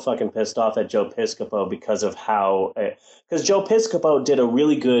so fucking pissed off at Joe Piscopo because of how... Because Joe Piscopo did a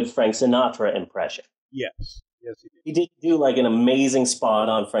really good Frank Sinatra impression. Yes. Yes, he did. He did do like an amazing spot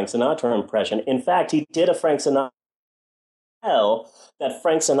on Frank Sinatra impression. In fact, he did a Frank Sinatra that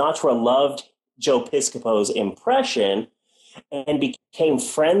Frank Sinatra loved Joe Piscopo's impression and became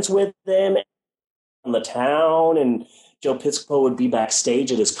friends with them in the town, and Joe Piscopo would be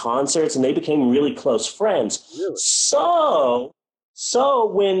backstage at his concerts, and they became really close friends. Really? So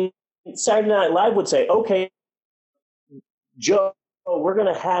when Saturday Night Live would say, okay, Joe, we're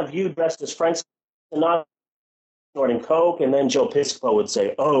going to have you dressed as Frank Sinatra snorting coke, and then Joe Piscopo would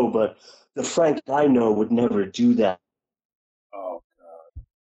say, oh, but the Frank I know would never do that. Oh, God.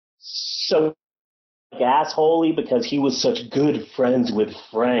 So assholey because he was such good friends with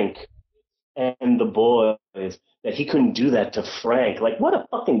Frank and the boys that he couldn't do that to Frank. Like, what a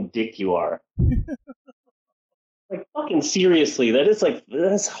fucking dick you are. Like, fucking seriously,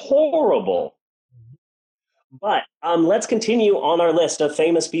 that's horrible. But let's continue on our list of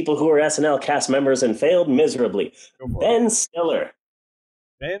famous people who are SNL cast members and failed miserably. Ben Stiller.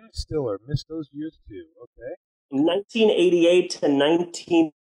 Ben Stiller missed those years too, okay. 1988 to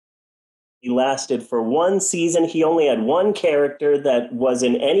 19... He lasted for one season. He only had one character that was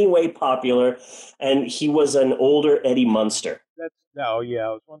in any way popular, and he was an older Eddie Munster. I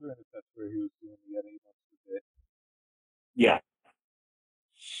was wondering if that's where he was doing the Eddie Munster bit. Yeah.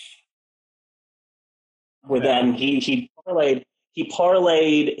 With them, he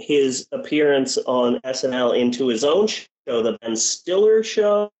parlayed his appearance on SNL into his own show. The Ben Stiller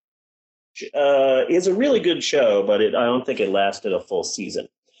Show is a really good show, but I don't think it lasted a full season.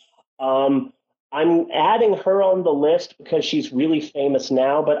 I'm adding her on the list because she's really famous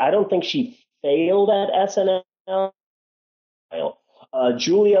now, but I don't think she failed at SNL.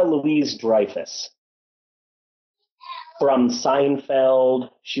 Julia Louis-Dreyfus from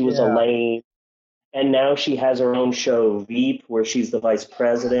Seinfeld. She was Elaine, and now she has her own show, Veep, where she's the vice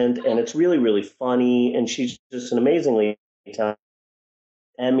president, and it's really, really funny, and she's just an amazingly talented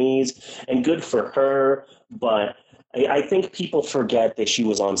Emmys, and good for her, but I think people forget that she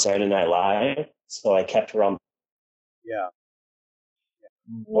was on Saturday Night Live, so I kept her on. Yeah.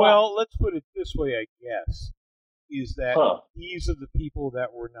 Well, let's put it this way, I guess, is that these are the people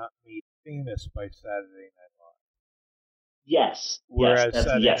that were not made famous by Saturday Night Live. Yes. Whereas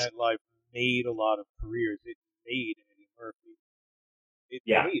Saturday Night Live made a lot of careers. It made Eddie Murphy. It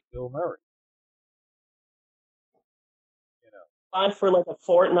made Bill Murray. For like a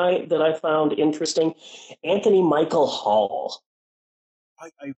fortnight that I found interesting, Anthony Michael Hall. I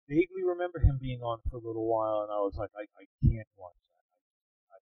vaguely remember him being on for a little while, and I was like, I can't watch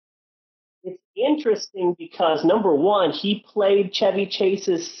that. It's interesting because, number one, he played Chevy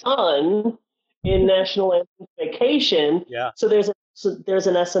Chase's son in National Lampoon's Vacation. Yeah. So there's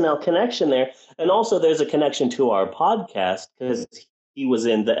an SNL connection there. And also there's a connection to our podcast because he was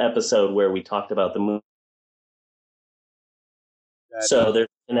in the episode where we talked about the movie. So there's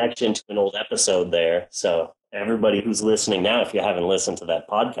a connection to an old episode there. So everybody who's listening now, if you haven't listened to that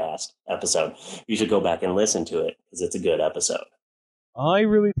podcast episode, you should go back and listen to it because it's a good episode. I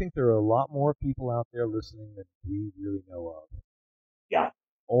really think there are a lot more people out there listening than we really know of. Yeah.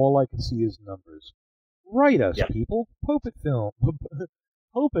 All I can see is numbers. Write us, people. Pope at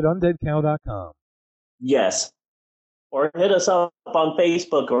undeadcow.com. Yes. Or hit us up on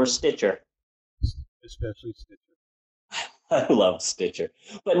Facebook or Stitcher. Especially Stitcher. I love Stitcher.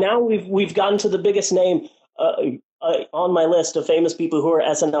 But now we've gotten to the biggest name. on my list of famous people who are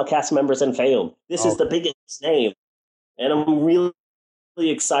SNL cast members and failed. This is the Okay. biggest name, and I'm really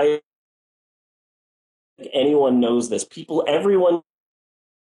excited. Anyone knows this. Everyone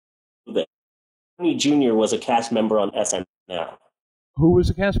knows that Downey Jr. was a cast member on SNL. Who was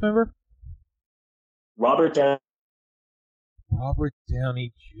a cast member? Robert Downey. Robert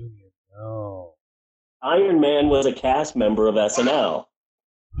Downey Jr. No. Iron Man was a cast member of SNL.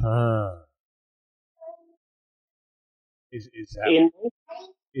 Huh. Because in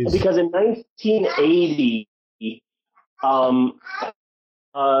 1980,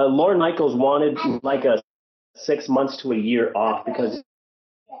 Lorne Michaels wanted like a 6 months to a year off because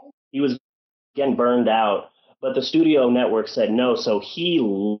he was getting burned out, but the studio network said no, so he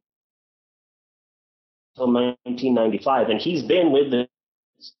until 1995, and he's been with this.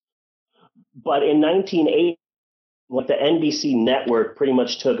 But in 1980, like the NBC network pretty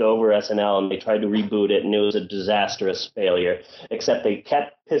much took over SNL and they tried to reboot it, and it was a disastrous failure. Except they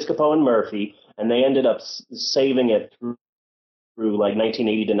kept Piscopo and Murphy, and they ended up saving it through like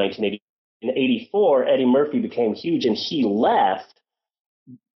 1980 to 1980. In 84, Eddie Murphy became huge and he left.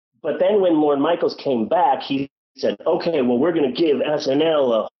 But then when Lorne Michaels came back, he said, okay, well, we're going to give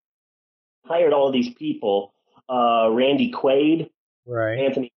SNL hired all of these people, Randy Quaid,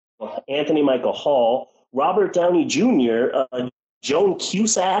 right. Anthony Michael Hall, Robert Downey Jr., Joan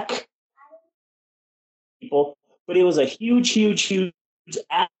Cusack, people. But it was a huge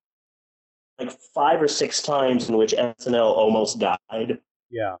act, like 5 or 6 times in which SNL almost died.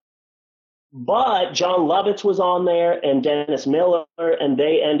 Yeah. But John Lovitz was on there and Dennis Miller, and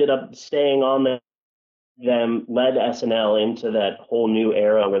they ended up staying on there. Them led SNL into that whole new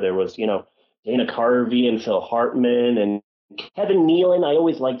era where there was, Dana Carvey and Phil Hartman and Kevin Nealon. I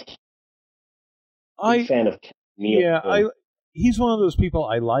always liked. Big fan of Kevin Nealon. Yeah, he's one of those people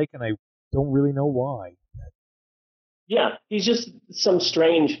I like, and I don't really know why. Yeah, he's just some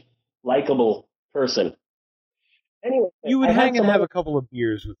strange, likable person. Anyway, you would hang and have a couple of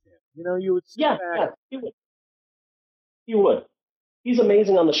beers with him. You would sit back. Yeah, he would. He would. He's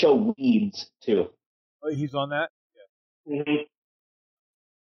amazing on the show Weeds too. Oh, he's on that? Yeah. Mm-hmm.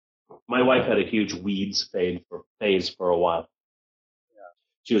 My wife had a huge Weeds phase for a while. Yeah.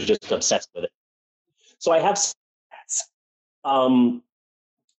 She was just obsessed with it. So I have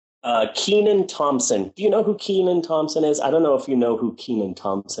Kenan Thompson. Do you know who Kenan Thompson is? I don't know if you know who Kenan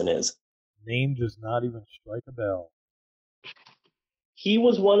Thompson is. Name does not even strike a bell. He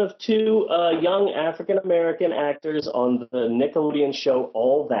was one of 2 young African American actors on the Nickelodeon show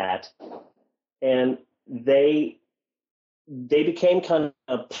All That, and they became kind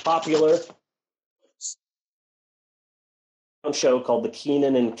of popular. Show called the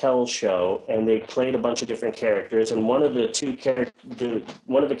Keenan and Kel Show, and they played a bunch of different characters. And one of the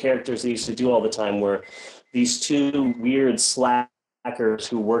characters they used to do all the time were these 2 weird slackers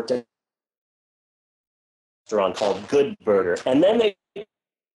who worked at a restaurant called Good Burger, and then they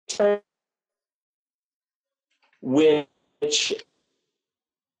turned which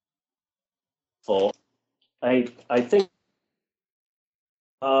I think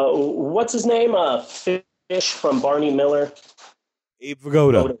what's his name? Fish from Barney Miller. Abe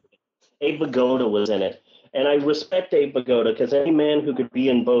Vigoda. Abe Vigoda was in it. And I respect Abe Vigoda because any man who could be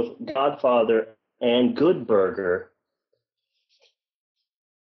in both Godfather and Good Burger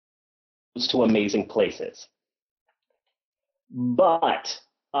goes to amazing places. But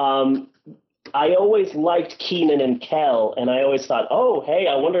I always liked Keenan and Kel, and I always thought, oh, hey,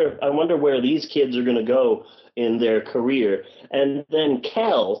 I wonder where these kids are going to go in their career. And then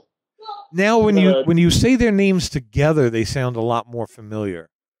Kel. Now, when you say their names together, they sound a lot more familiar.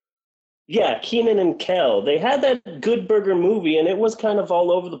 Yeah, Keenan and Kel. They had that Good Burger movie, and it was kind of all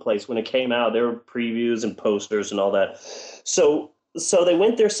over the place when it came out. There were previews and posters and all that. So they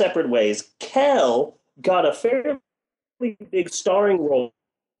went their separate ways. Kel got a fairly big starring role,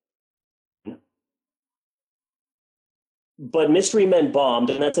 but Mystery Men bombed,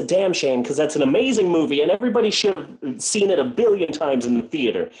 and that's a damn shame because that's an amazing movie, and everybody should have seen it 1 billion times in the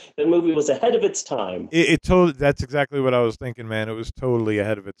theater. That movie was ahead of its time. That's exactly what I was thinking, man. It was totally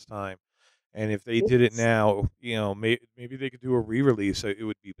ahead of its time. And if they did it now, maybe they could do a re-release. It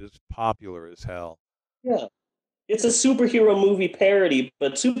would be as popular as hell. Yeah. It's a superhero movie parody,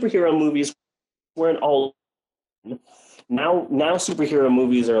 but superhero movies weren't all. Now superhero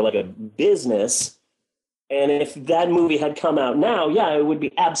movies are like a business. And if that movie had come out now, yeah, it would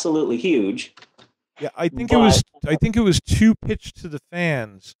be absolutely huge. Yeah, I think it was too pitched to the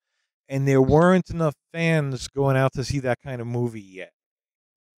fans, and there weren't enough fans going out to see that kind of movie yet.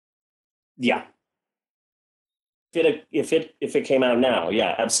 Yeah. If it came out now,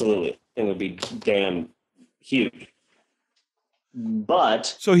 yeah, absolutely, it would be damn huge.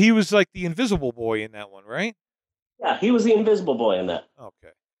 But So he was like the invisible boy in that one, right? yeah, he was the invisible boy in that.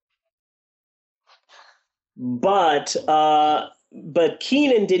 Okay. But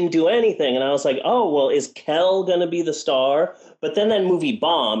Keenan didn't do anything, and I was like, oh well, is Kel gonna be the star? But then that movie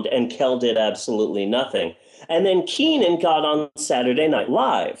bombed, and Kel did absolutely nothing. And then Keenan got on Saturday Night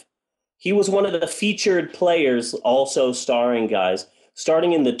Live. He was one of the featured players, also starring guys,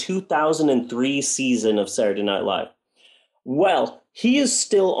 starting in the 2003 season of Saturday Night Live. Well, he is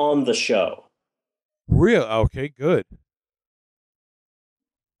still on the show. Real? Okay, good.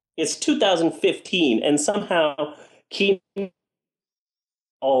 It's 2015, and somehow Keenan,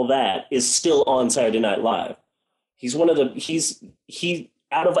 all that, is still on Saturday Night Live. He's one of the he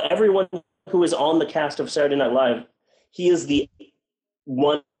out of everyone who is on the cast of Saturday Night Live, he is the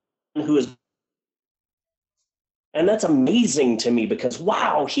one who is, and that's amazing to me because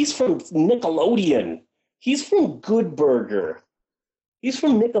wow, he's from Nickelodeon. He's from Good Burger. He's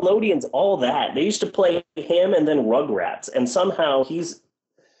from Nickelodeon's All That. They used to play him and then Rugrats, and somehow he's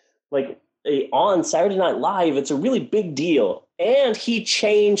like on Saturday Night Live. It's a really big deal. And he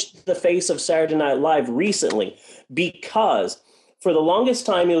changed the face of Saturday Night Live recently because for the longest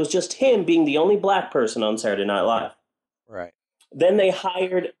time it was just him being the only black person on Saturday Night Live. Right. Then they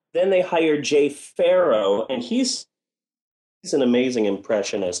hired Jay Farrow, and he's an amazing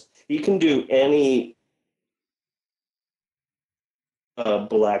impressionist. He can do any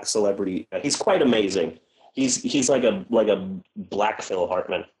black celebrity. He's quite amazing. He's like a black Phil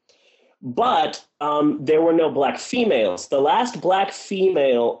Hartman. But there were no black females. The last black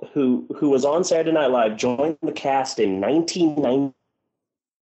female who was on Saturday Night Live joined the cast in 1990.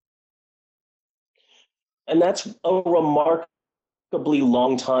 And that's a remarkably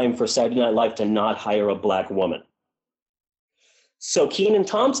long time for Saturday Night Live to not hire a black woman. So Kenan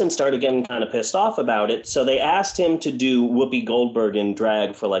Thompson started getting kind of pissed off about it. So they asked him to do Whoopi Goldberg in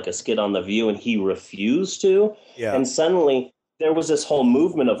drag for like a skit on The View, and he refused to. Yeah. And suddenly there was this whole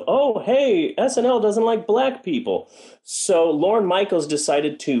movement of, oh, hey, SNL doesn't like black people. So Lorne Michaels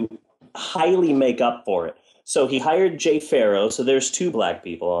decided to highly make up for it. So he hired Jay Farrow. So there's 2 black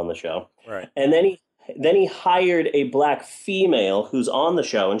people on the show. Right. And then he hired a black female who's on the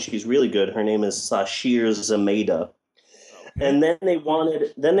show, and she's really good. Her name is Sashir Zameda. Okay. And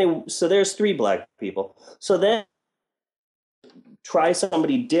then so there's 3 black people. So then try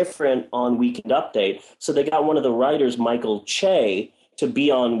somebody different on Weekend Update. So they got one of the writers, Michael Che, to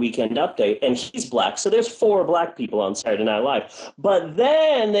be on Weekend Update, and he's black. So there's 4 black people on Saturday Night Live. But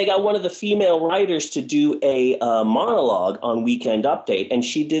then they got one of the female writers to do a monologue on Weekend Update, and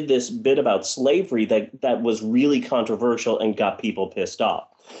she did this bit about slavery that was really controversial and got people pissed off.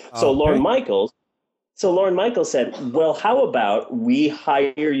 So okay. Lorne Michaels said, well, how about we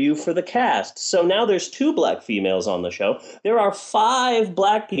hire you for the cast? So now there's 2 black females on the show. There are 5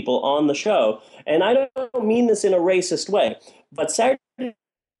 black people on the show. And I don't mean this in a racist way, but Saturday,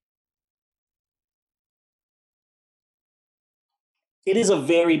 it is a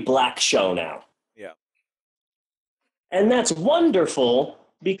very black show now. Yeah. And that's wonderful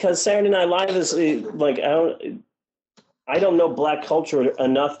because Saturday Night Live is like, I don't know black culture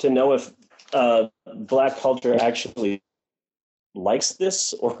enough to know if black culture actually likes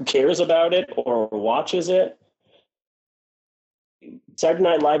this or cares about it or watches it. Saturday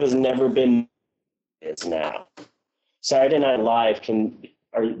Night Live has never been is now. Saturday Night Live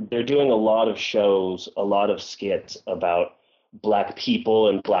they're doing a lot of shows, a lot of skits about black people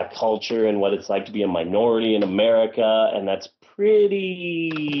and black culture and what it's like to be a minority in America, and that's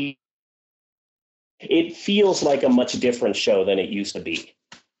pretty. It feels like a much different show than it used to be.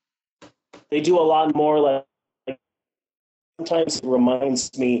 They do a lot more like sometimes it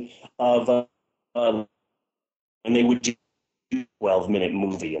reminds me of when they would do a 12-minute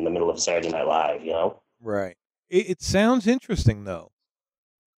movie in the middle of Saturday Night Live, you know? Right. It sounds interesting, though.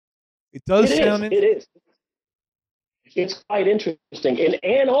 It does sound interesting. It is. It's quite interesting.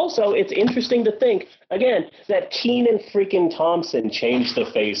 And also, it's interesting to think, again, that Kenan freaking Thompson changed the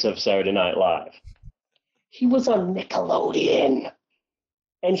face of Saturday Night Live. He was on Nickelodeon.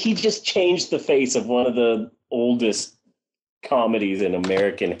 And he just changed the face of one of the oldest comedies in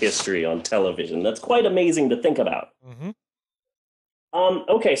American history on television. That's quite amazing to think about. Mm-hmm.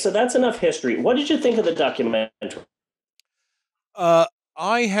 Okay, so that's enough history. What did you think of the documentary? I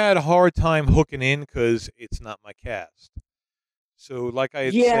had a hard time hooking in because it's not my cast. So, like I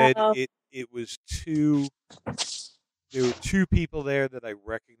had said, it was there were 2 people there that I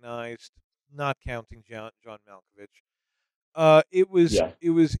recognized, not counting John Malkovich. It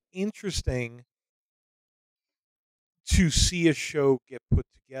was interesting to see a show get put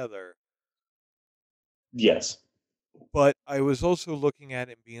together Yes. But I was also looking at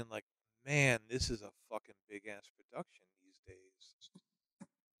it and being like, man, this is a fucking big ass production these days.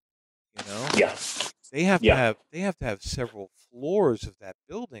 You know, Yeah. Yeah. they have to have several floors of that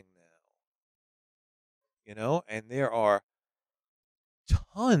building now. You know, and there are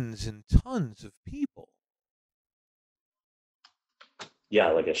tons and tons of people.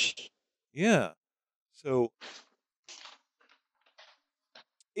 Yeah. Yeah. So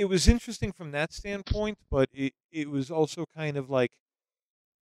it was interesting from that standpoint, but it was also kind of like,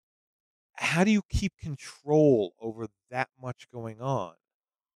 how do you keep control over that much going on?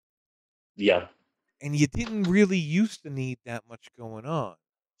 Yeah. And you didn't really used to need that much going on.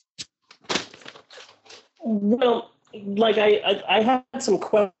 Well, I had some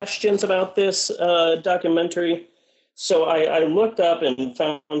questions about this documentary, so I looked up and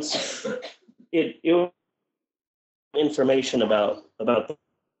found it was information about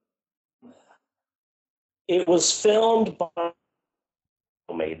it was filmed by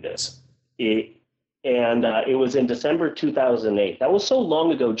who made this. It was in December 2008. That was so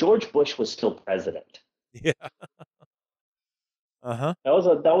long ago. George Bush was still president. Yeah. Uh-huh. That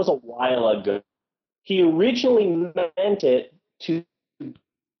was a while ago. He originally meant it to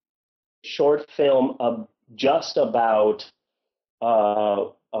short film of just about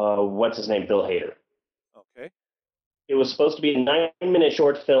what's his name, Bill Hader. Okay. It was supposed to be a 9-minute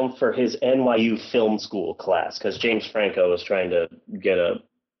short film for his NYU film school class because James Franco was trying to get a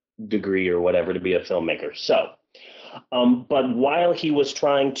degree or whatever to be a filmmaker. So, but while he was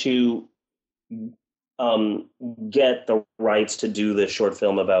trying to um, get the rights to do this short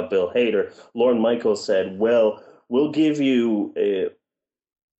film about Bill Hader, Lorne Michaels said, "Well, we'll give you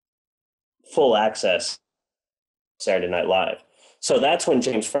full access to Saturday Night Live." So that's when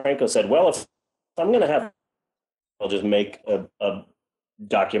James Franco said, "Well, if I'm going to have, I'll just make a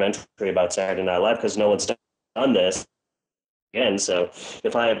documentary about Saturday Night Live because no one's done this again. So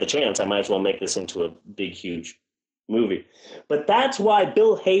if I have the chance, I might as well make this into a big, huge movie." But that's why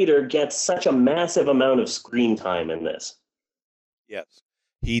Bill Hader gets such a massive amount of screen time in this. Yes.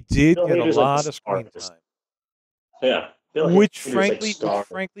 He did Bill get a Hader's like the lot of star screen of this. time. Yeah, Bill Which Hader's like frankly which star.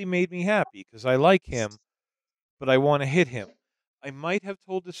 frankly made me happy because I like him, but I want to hit him. I might have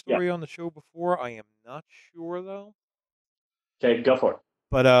told this Yeah. story on the show before. I am not sure though. Okay, go for it.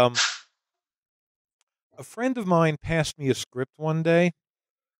 But a friend of mine passed me a script one day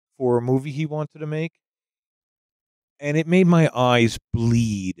for a movie he wanted to make, and it made my eyes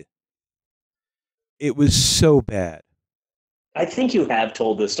bleed. It was so bad. I think you have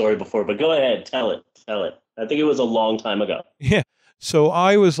told this story before, but go ahead, tell it. Tell it. I think it was a long time ago. Yeah. So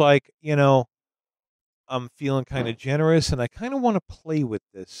I was like, I'm feeling kind of generous, and I kind of want to play with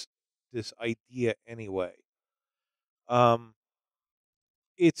this idea anyway. Um,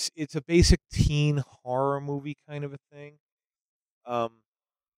 it's a basic teen horror movie kind of a thing. Um,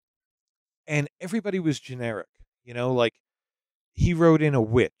 and everybody was generic. Like he wrote in a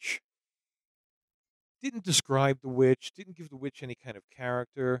witch, didn't describe the witch, didn't give the witch any kind of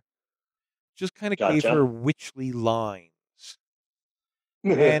character, just kind of gave her Gotcha. witchly lines.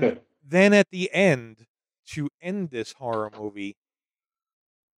 And then at the end, to end this horror movie,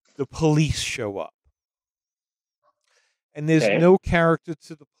 the police show up. And there's Okay. no character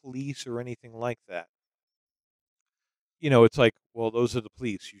to the police or anything like that. It's like, well, those are the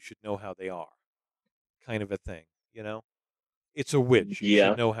police. You should know how they are, kind of a thing. It's a witch. You should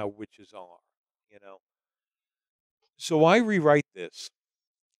Yeah. know how witches are. You know. So I rewrite this,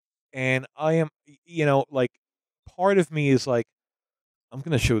 and I am, like, part of me is like, I'm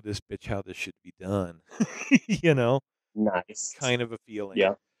gonna show this bitch how this should be done. you know, Nice. kind of a feeling.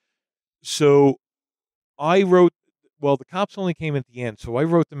 Yeah. So I wrote. Well, the cops only came at the end, so I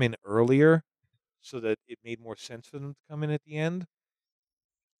wrote them in earlier, so that it made more sense for them to come in at the end.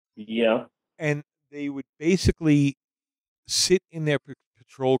 Yeah. And they would basically sit in their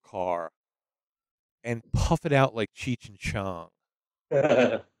patrol car and puff it out like Cheech and Chong,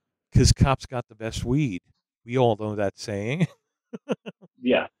 because cops got the best weed. We all know that saying.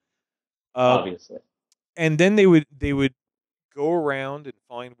 Yeah. um, Obviously. and then they would go around and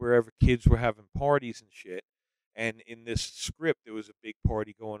find wherever kids were having parties and shit. And in this script, there was a big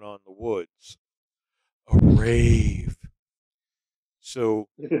party going on in the woods, a rave. So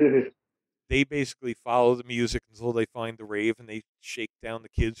they basically follow the music until they find the rave, and they shake down the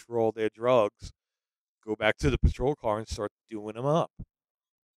kids for all their drugs, go back to the patrol car, and start doing them up.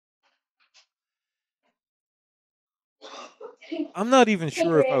 I'm not even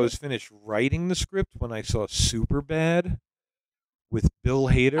sure if I was finished writing the script when I saw Superbad with Bill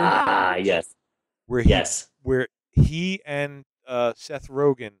Hader, Ah, yes. where he Yes. where he and Seth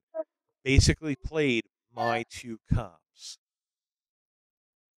Rogen basically played my two cops.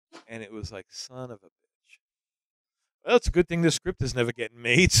 And it was like, son of a bitch. Well, it's a good thing this script is never getting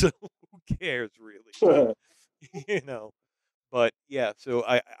made, so who cares, really? You know. But yeah, so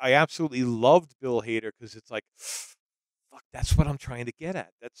I absolutely loved Bill Hader because it's like, fuck, that's what I'm trying to get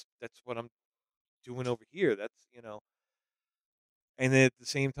at. That's what I'm doing over here. That's. And then at the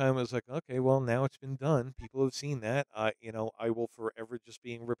same time, I was like, okay, well, now it's been done. People have seen that. I will forever just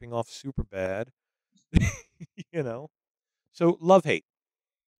being ripping off super bad. you know. So love hate.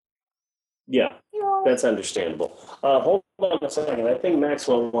 Yeah, that's understandable. Hold on a second. I think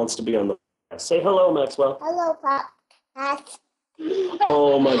Maxwell wants to be on the. Say hello, Maxwell. Hello, podcast.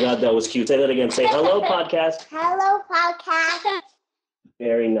 Oh my God, that was cute. Say that again. Say hello, podcast. Hello, podcast.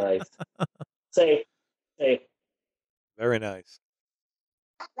 Very nice. Say. Very nice.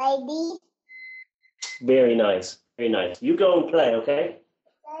 Lady. Very nice. Very nice. You go and play, okay?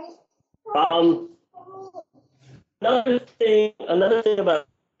 Another thing about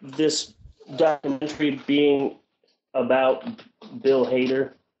this documentary being about Bill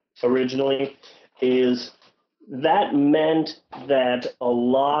Hader originally is that meant that a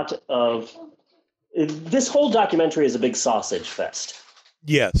lot of this whole documentary is a big sausage fest.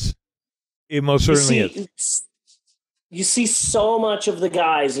 Yes, it most certainly is. You see so much of the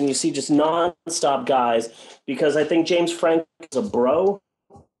guys, and you see just nonstop guys, because I think James Franco is a bro.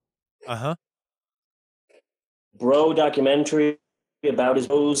 Bro documentary about his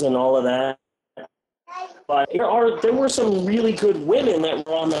bros and all of that. But there were some really good women that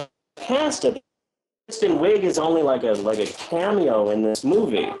were on the cast of it. Kristen Wiig is only like a cameo in this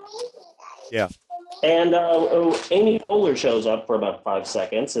movie. Yeah. And Amy Poehler shows up for about 5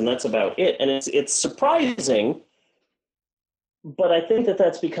 seconds, and that's about it. And it's surprising, but I think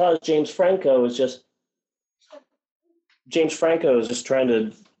that's because James Franco is just trying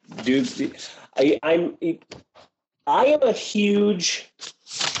to do. I am a huge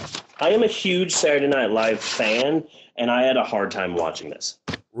Saturday Night Live fan, and I had a hard time watching this.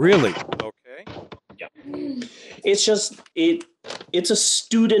 Really? Okay. Yeah. It's just it's a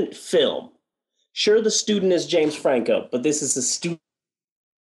student film. Sure, the student is James Franco, but this is a student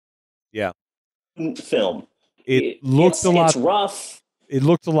film. It's rough. It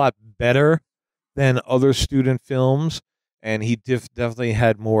looked a lot better than other student films, and he definitely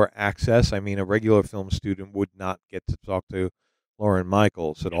had more access. I mean, a regular film student would not get to talk to Lauren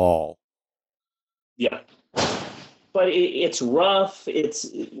Michaels at all. Yeah. But it's rough.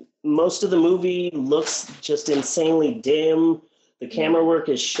 Most of the movie looks just insanely dim. The camera work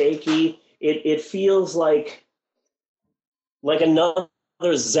is shaky. It feels like another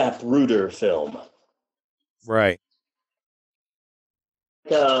Zapruder film. Right.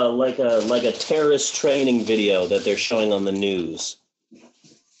 Like a terrorist training video that they're showing on the news.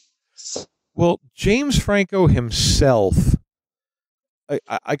 Well, James Franco himself,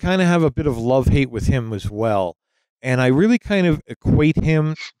 I kind of have a bit of love-hate with him as well. And I really kind of equate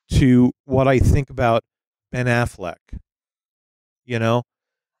him to what I think about Ben Affleck.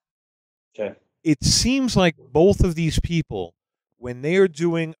 Okay. It seems like both of these people, when they are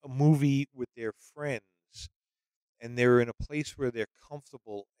doing a movie with their friends and they're in a place where they're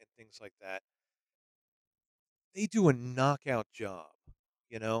comfortable and things like that, they do a knockout job,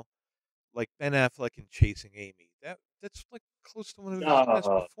 like Ben Affleck in Chasing Amy. That's like close to one of his best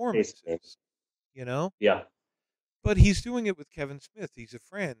performances, Yeah. But he's doing it with Kevin Smith. He's a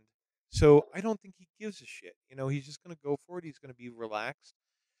friend. So I don't think he gives a shit. He's just going to go for it. He's going to be relaxed.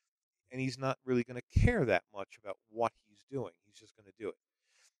 And he's not really going to care that much about what he's doing. He's just going to do it.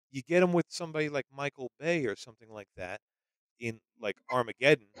 You get him with somebody like Michael Bay or something like that in like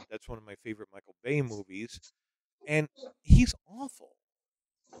Armageddon. That's one of my favorite Michael Bay movies. And he's awful.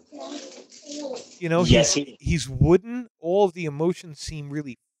 Yes, he's wooden. All of the emotions seem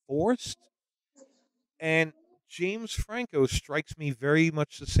really forced. And James Franco strikes me very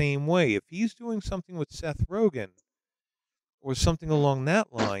much the same way. If he's doing something with Seth Rogen or something along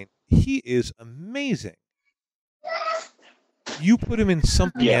that line, he is amazing. You put him in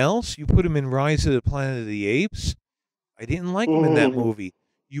something else. You put him in Rise of the Planet of the Apes. I didn't like him in that movie.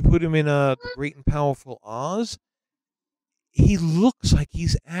 You put him in The Great and Powerful Oz. He looks like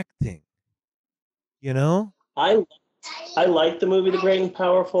he's acting. I liked the movie The Great and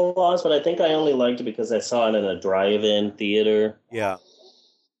Powerful Oz, but I think I only liked it because I saw it in a drive-in theater. Yeah.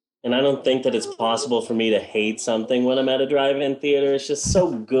 And I don't think that it's possible for me to hate something when I'm at a drive-in theater. It's just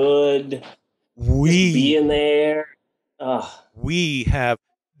so good. Just being there. We have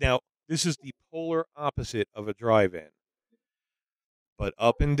now. This is the polar opposite of a drive-in. But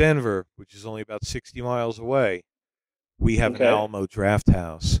up in Denver, which is only about 60 miles away, we have an Okay. Alamo Draft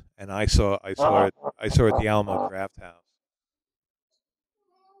House, and I saw it at the Alamo Draft House.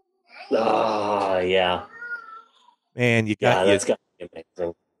 Yeah. Man, you got Yeah, that's got to be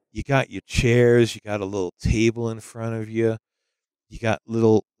amazing. you got your chairs, you got a little table in front of you, you got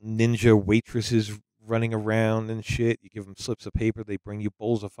little ninja waitresses running around and shit. You give them slips of paper, they bring you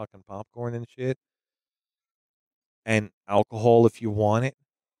bowls of fucking popcorn and shit, and alcohol if you want it.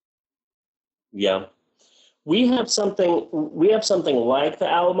 Yeah. We have something like the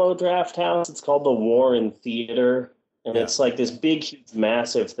Alamo Draft House. It's called the Warren Theater. And Yeah. it's like this big, huge,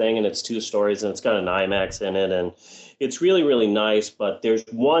 massive thing, and it's 2 stories, and it's got an IMAX in it, and it's really, really nice. But there's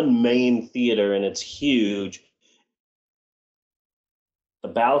one main theater, and it's huge. The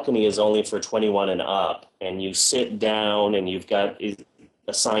balcony is only for 21 and up, and you sit down, and you've got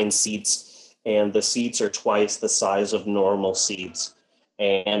assigned seats, and the seats are twice the size of normal seats.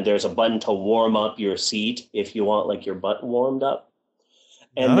 And there's a button to warm up your seat if you want like your butt warmed up.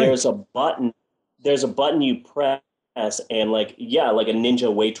 And Nice. there's a button you press, and like a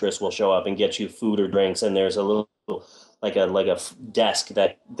ninja waitress will show up and get you food or drinks, and there's a little desk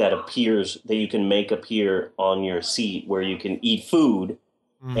that appears that you can make appear on your seat where you can eat food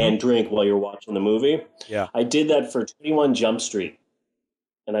Mm-hmm. and drink while you're watching the movie. Yeah. I did that for 21 Jump Street,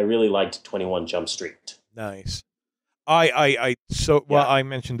 and I really liked 21 Jump Street. Nice. I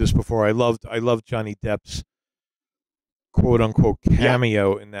mentioned this before. I loved Johnny Depp's quote unquote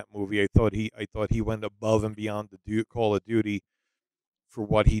cameo in that movie. I thought he went above and beyond the Call of Duty for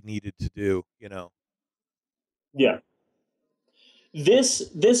what he needed to do. You know. Yeah. This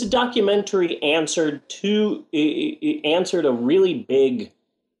documentary answered a really big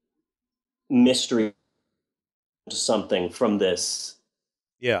mystery to something from this.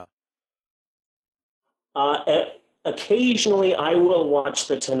 Yeah. Occasionally, I will watch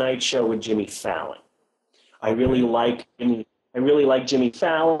The Tonight Show with Jimmy Fallon. I really like Jimmy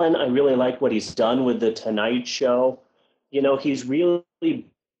Fallon. I really like what he's done with The Tonight Show. You know, he's really.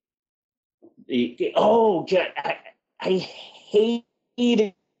 Oh, God, I hate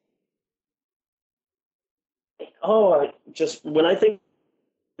it. Oh, just when I think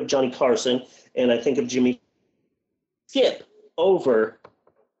of Johnny Carson and I think of Jimmy, skip over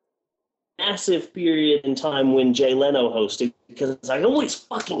massive period in time when Jay Leno hosted because I always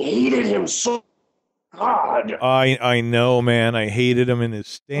fucking hated him so. God. I know, man. I hated him in his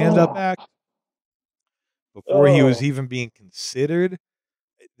stand-up act before he was even being considered.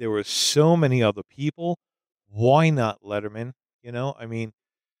 There were so many other people. Why not Letterman? You know, I mean,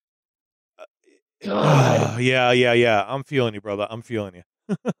 yeah. I'm feeling you, brother. I'm feeling you.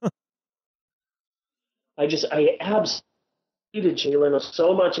 I absolutely hated Jay Leno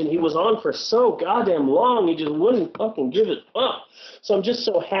so much, and he was on for so goddamn long. He just wouldn't fucking give it up. So I'm just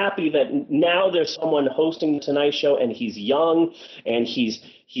so happy that now there's someone hosting the Tonight Show, and he's young, and he's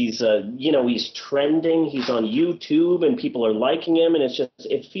trending. He's on YouTube, and people are liking him, and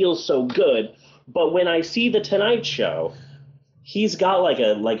it feels so good. But when I see the Tonight Show, he's got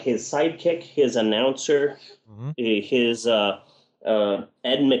his sidekick, his announcer, his Ed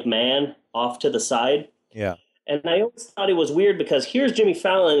McMahon off to the side. Yeah. And I always thought it was weird because here's Jimmy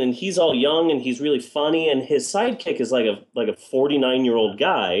Fallon, and he's all young and he's really funny, and his sidekick is like a 49-year-old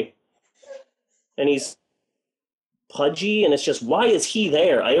guy, and he's pudgy, and it's just, why is he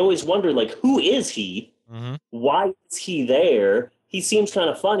there? I always wonder, like, who is he? Mm-hmm. Why is he there? He seems kind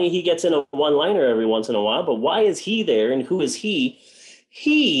of funny. He gets in a one-liner every once in a while, but why is he there, and who is he?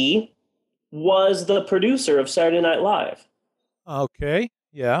 He was the producer of Saturday Night Live. Okay.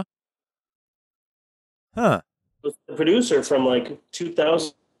 Yeah. Huh. Was the producer from like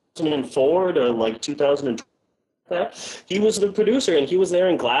 2004 to like 2012. He was the producer, and he was there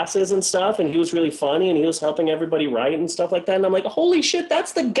in glasses and stuff, and he was really funny, and he was helping everybody write and stuff like that. And I'm like, holy shit,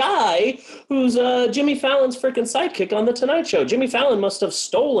 that's the guy who's Jimmy Fallon's freaking sidekick on The Tonight Show. Jimmy Fallon must have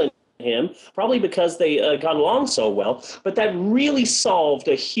stolen him, probably because they got along so well. But that really solved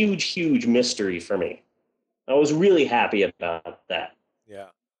a huge, huge mystery for me. I was really happy about that. Yeah.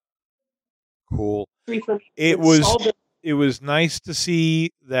 Cool. For me, It was nice to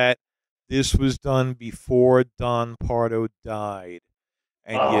see that this was done before Don Pardo died,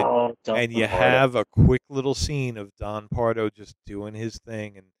 and you have a quick little scene of Don Pardo just doing his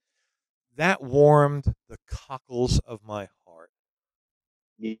thing, and that warmed the cockles of my heart.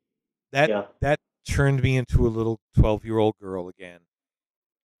 That turned me into a little 12-year-old girl again.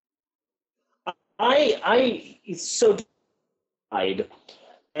 I so died.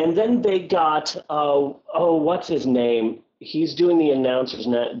 And then they got what's his name? He's doing the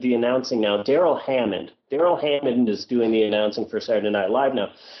announcing now. Daryl Hammond. Daryl Hammond is doing the announcing for Saturday Night Live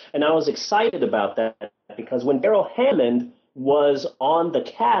now, and I was excited about that because when Daryl Hammond was on the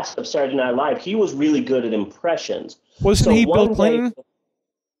cast of Saturday Night Live, he was really good at impressions. Wasn't he Bill Clinton?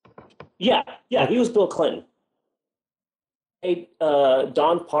 Yeah, he was Bill Clinton.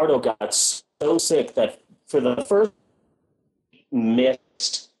 Don Pardo got so sick that for the first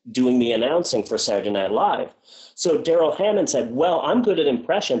missed doing the announcing for Saturday Night Live. So Daryl Hammond said, well, I'm good at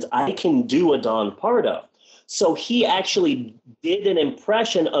impressions. I can do a Don Pardo. So he actually did an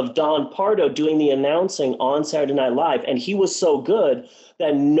impression of Don Pardo doing the announcing on Saturday Night Live, and he was so good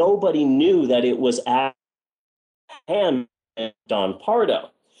that nobody knew that it was Hammond and Don Pardo.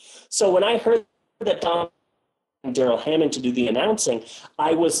 So when I heard that Don and Daryl Hammond to do the announcing,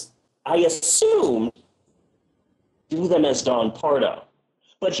 I assumed do them as Don Pardo,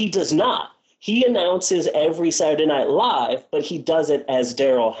 but he does not. He announces every Saturday Night Live, but he does it as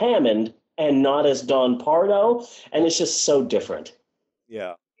Daryl Hammond and not as Don Pardo, and it's just so different.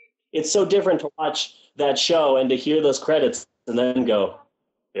 Yeah. It's so different to watch that show and to hear those credits and then go,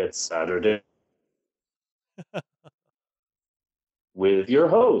 it's Saturday. With your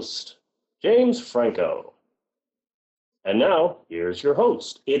host, James Franco. And now, here's your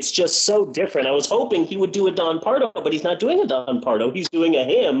host. It's just so different. I was hoping he would do a Don Pardo, but he's not doing a Don Pardo. He's doing a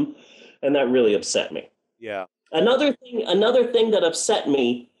him, and that really upset me. Yeah. Another thing that upset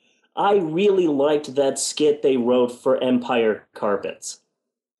me, I really liked that skit they wrote for Empire Carpets.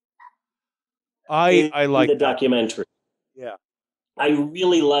 I like the that. Documentary. Yeah. I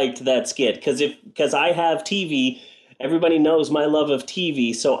really liked that skit because I have TV. Everybody knows my love of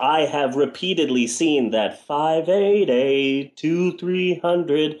TV, so I have repeatedly seen that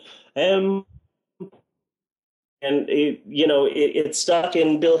 588-2300 M, and it stuck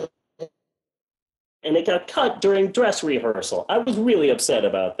in Bill, and it got cut during dress rehearsal. I was really upset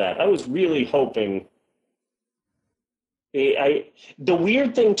about that. I was really hoping. The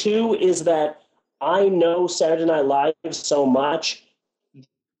weird thing too is that I know Saturday Night Live so much.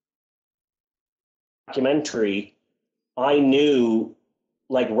 Documentary, I knew,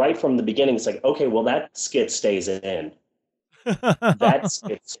 like, right from the beginning, it's like, okay, well, that skit stays in. That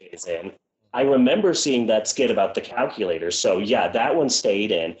skit stays in. I remember seeing that skit about the calculator. So, yeah, that one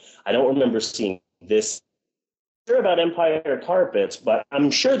stayed in. I don't remember seeing this. I'm sure about Empire Carpets, but I'm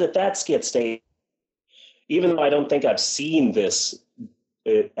sure that skit stayed, even though I don't think I've seen this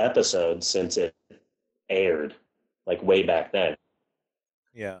episode since it aired, like, way back then.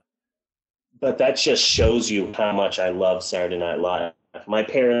 Yeah. But that just shows you how much I love Saturday Night Live. My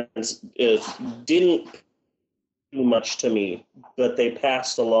parents didn't do much to me, but they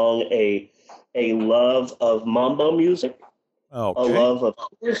passed along a love of mambo music, Okay. a love of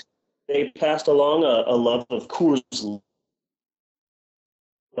Coors. They passed along a love of Coors,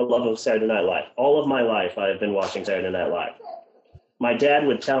 a love of Saturday Night Live. All of my life, I have been watching Saturday Night Live. My dad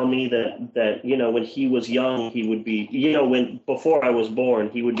would tell me that when he was young, he would be before I was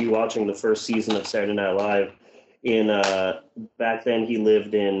born, he would be watching the first season of Saturday Night Live. Back then he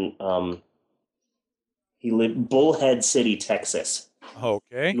lived in Bullhead City, Texas.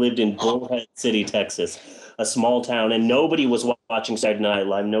 Okay. He lived in Bullhead City, Texas, a small town, and nobody was watching Saturday Night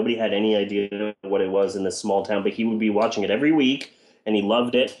Live. Nobody had any idea what it was in this small town, but he would be watching it every week, and he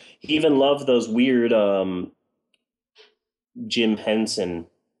loved it. He even loved those weird Jim Henson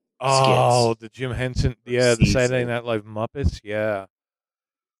Oh, skits. the Jim Henson, the Saturday Night Live Muppets, yeah.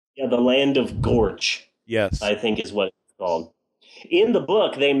 Yeah, the Land of Gorch. Yes. I think is what it's called. In the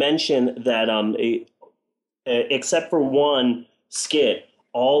book, they mention that except for one skit,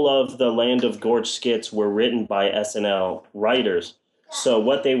 all of the Land of Gorch skits were written by SNL writers. So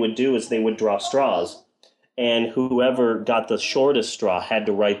what they would do is they would draw straws, and whoever got the shortest straw had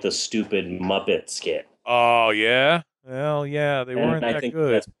to write the stupid Muppet skit. Oh, yeah? Well, yeah, they weren't that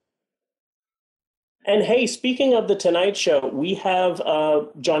good. And hey, speaking of The Tonight Show, we have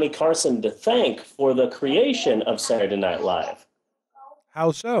Johnny Carson to thank for the creation of Saturday Night Live.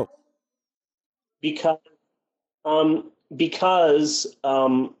 How so? Because from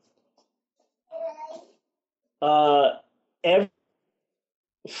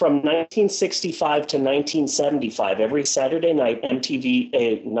 1965 to 1975, every Saturday night, NBC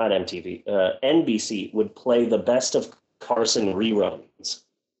would play the best of Carson reruns.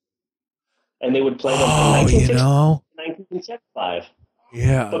 And they would play them from 1960 to 1975.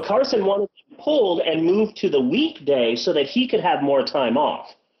 Yeah. But Carson wanted them pulled and moved to the weekday so that he could have more time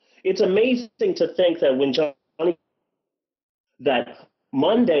off. It's amazing to think that when that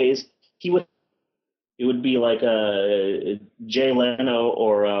Mondays, it would be like Jay Leno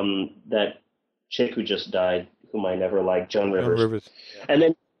or that chick who just died, whom I never liked, Joan Rivers. Yeah. And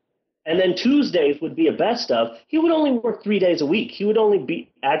then And then Tuesdays would be a best of. He would only work 3 days a week. He would only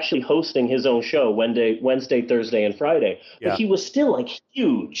be actually hosting his own show Wednesday, Thursday, and Friday. But Yeah. he was still like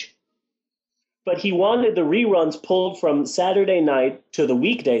huge. But he wanted the reruns pulled from Saturday night to the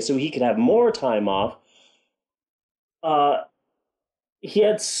weekday so he could have more time off. He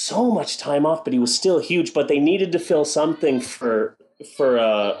had so much time off, but he was still huge. But they needed to fill something for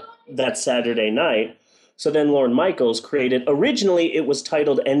that Saturday night. So then Lorne Michaels created, originally it was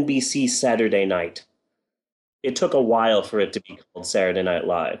titled NBC Saturday Night. It took a while for it to be called Saturday Night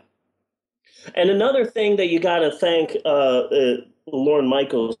Live. And another thing that you got to thank Lorne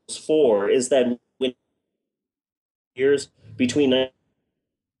Michaels for is that when years between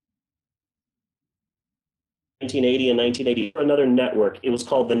 1980 and 1980 for another network, it was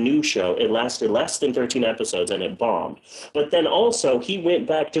called The New Show. It lasted less than 13 episodes and it bombed. But then also he went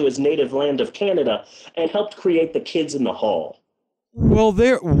back to his native land of Canada and helped create the Kids in the Hall. Well,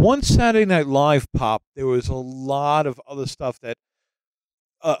 once Saturday Night Live popped, there was a lot of other stuff that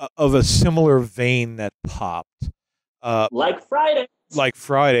of a similar vein that popped. Like Friday. Like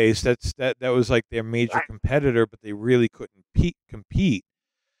Fridays, that was like their major competitor, but they really couldn't compete.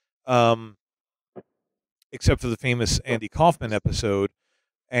 Except for the famous Andy Kaufman episode.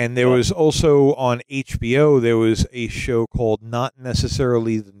 And there was also on HBO, there was a show called Not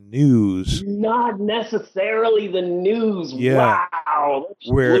Necessarily the News. Not Necessarily the News. Yeah. Wow.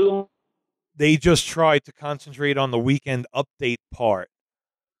 Where they just tried to concentrate on the weekend update part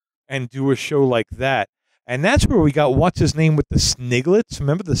and do a show like that. And that's where we got what's his name with the Sniglets.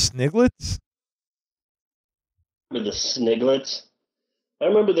 Remember the Sniglets? Remember the Sniglets? I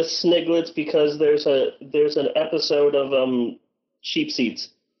remember the Sniglets because there's an episode of Cheap Seats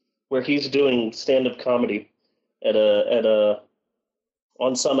where he's doing stand-up comedy on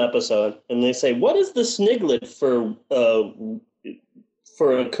some episode, and they say, "What is the Sniglet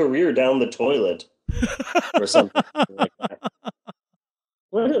for a career down the toilet?" or something like that.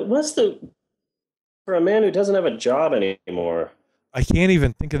 What's for a man who doesn't have a job anymore? I can't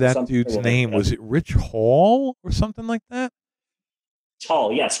even think of that dude's name. Was it Rich Hall or something like that?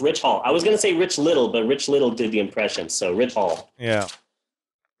 Hall, yes, Rich Hall. I was going to say Rich Little, but Rich Little did the impression, so Rich Hall. Yeah.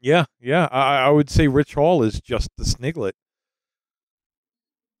 I would say Rich Hall is just the Sniglet.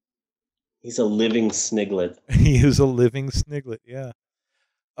 He's a living Sniglet. He is a living Sniglet, yeah.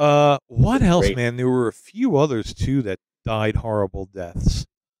 What else, great. Man? There were a few others, too, that died horrible deaths.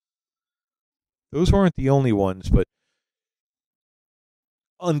 Those weren't the only ones, but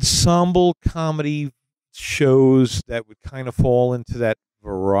ensemble comedy shows that would kind of fall into that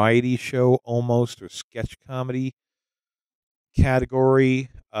variety show almost, or sketch comedy category.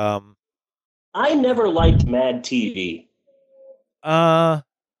 I never liked Mad TV. I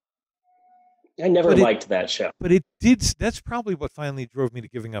never liked that show. But it did. That's probably what finally drove me to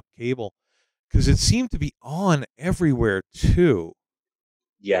giving up cable, because it seemed to be on everywhere too.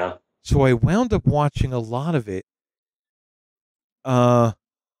 Yeah. So I wound up watching a lot of it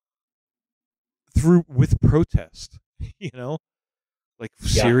through with protest, you know, like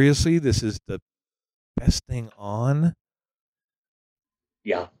seriously, this is the best thing on.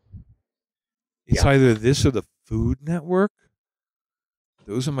 Yeah. It's either this or the Food Network.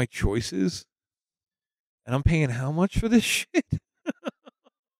 Those are my choices. And I'm paying how much for this shit?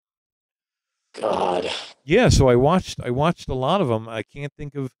 God. Yeah, so I watched a lot of them. I can't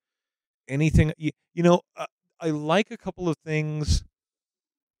think of anything. You know, I like a couple of things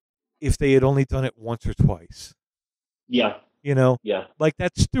if they had only done it once or twice. Yeah. You know? Yeah. Like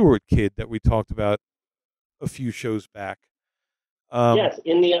that Stewart kid that we talked about a few shows back. Yes,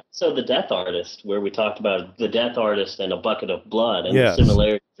 in the episode The Death Artist, where we talked about the Death Artist and A Bucket of Blood and the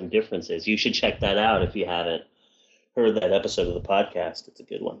similarities and differences. You should check that out if you haven't heard that episode of the podcast. It's a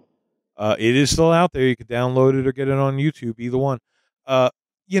good one. It is still out there. You can download it or get it on YouTube, either one.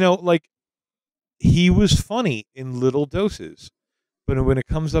 You know, like, he was funny in little doses, but when it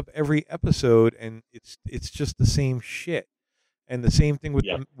comes up every episode and it's just the same shit. And the same thing with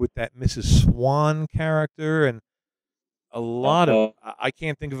with that Mrs. Swan character, and a lot of, I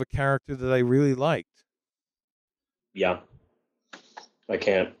can't think of a character that I really liked. Yeah. I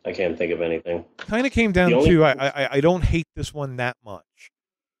can't think of anything. Kind of came down to, I don't hate this one that much.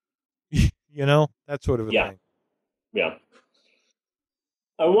 You know, that sort of a thing. Yeah.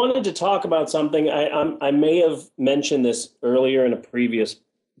 I wanted to talk about something. I may have mentioned this earlier in a previous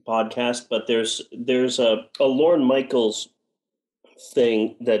podcast, but there's a Lorne Michaels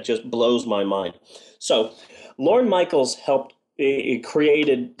thing that just blows my mind. So Lorne Michaels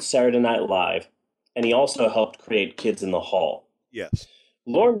created Saturday Night Live, and he also helped create Kids in the Hall. Yes.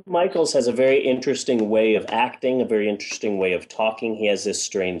 Lorne Michaels has a very interesting way of acting, a very interesting way of talking. He has this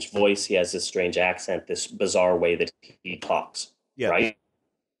strange voice, he has this strange accent, this bizarre way that he talks, Yes. right?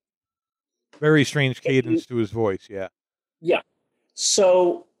 Very strange cadence to his voice, yeah. Yeah.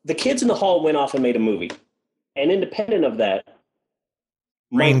 So the kids in the hall went off and made a movie. And independent of that,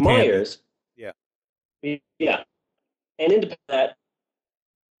 Brain Mike candy. Myers, Yeah. yeah, and independent of that,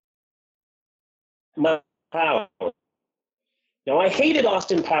 Mike Powers. Now I hated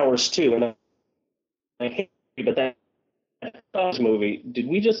Austin Powers too, and I hate, but that movie. Did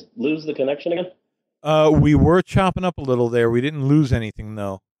we just lose the connection again? We were chopping up a little there. We didn't lose anything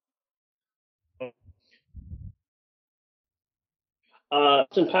though.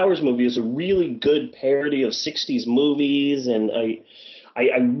 Austin Powers movie is a really good parody of '60s movies, and I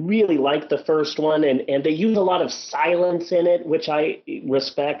really like the first one, and they use a lot of silence in it, which I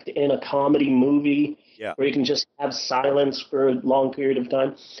respect in a comedy movie, Yeah. where you can just have silence for a long period of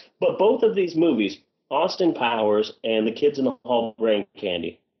time. But both of these movies, Austin Powers and The Kids in the Hall Brain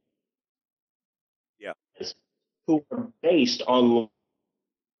Candy, Yeah. who are based on.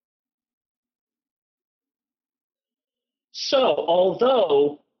 So,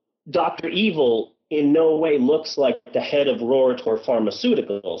 although Dr. Evil in no way looks like the head of Roritor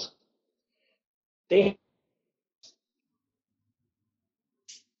Pharmaceuticals, they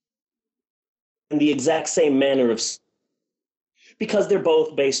in the exact same manner of because they're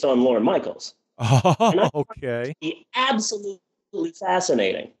both based on Lorne Michaels. Oh, And I okay. absolutely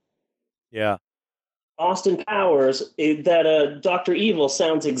fascinating. Yeah. Austin Powers, that Dr. Evil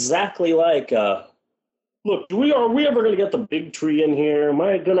sounds exactly like. Look, are we ever going to get the big tree in here? Am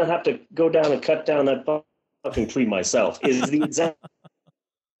I going to have to go down and cut down that fucking tree myself? Is the exact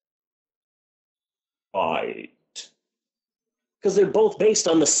right? Because they're both based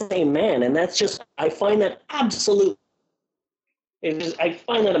on the same man, and that's just I find that absolute. I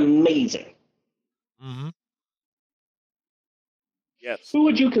find that amazing. Mm-hmm. Yes. Who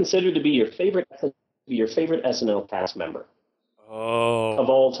would you consider to be your favorite SNL cast member Oh of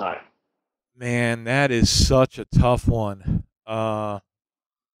all time? man, that is such a tough one. Of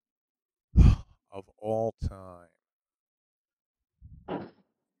all time,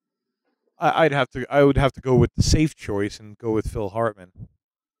 I would have to go with the safe choice and go with Phil Hartman.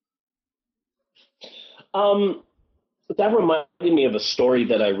 Um, that reminded me of a story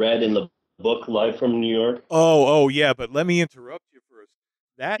that I read in the book Live from New York. Oh yeah, but let me interrupt you first.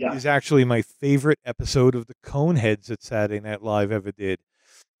 That Yeah. is actually my favorite episode of the Coneheads that Saturday Night Live ever did.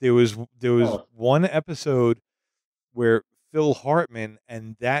 There was one episode where Phil Hartman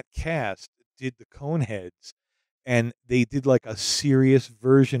and that cast did the Coneheads, and they did like a serious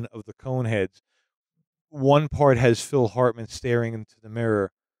version of the Coneheads. One part has Phil Hartman staring into the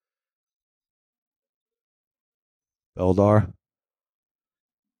mirror. Beldar,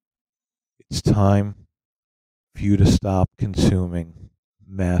 it's time for you to stop consuming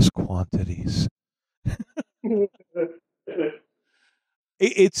mass quantities.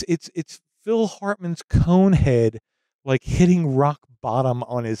 It's Phil Hartman's Conehead like hitting rock bottom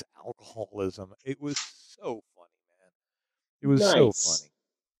on his alcoholism. It was so funny, man. It was so Nice. funny.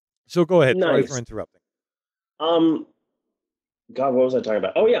 So go ahead. Sorry for Nice. interrupting. God, what was I talking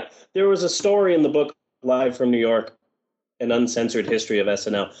about? Oh yeah, there was a story in the book Live from New York, an uncensored history of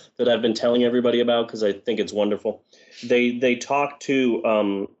SNL that I've been telling everybody about because I think it's wonderful. They talked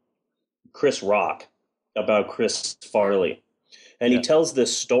to Chris Rock about Chris Farley, and Yeah. he tells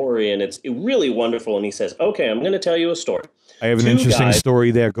this story, and it's really wonderful. And he says, "Okay, I'm going to tell you a story." I have an Two interesting guys-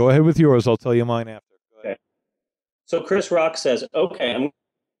 story there. Go ahead with yours. I'll tell you mine after. Go ahead. Okay. So Chris Rock says, "Okay, I'm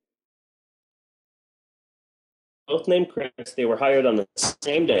both named Chris. They were hired on the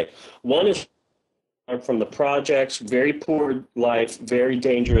same day. One is from the projects, very poor life, very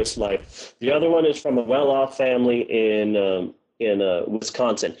dangerous life. The other one is from a well-off family in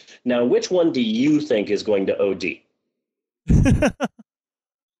Wisconsin. Now, which one do you think is going to OD?"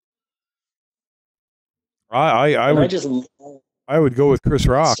 I would go with Chris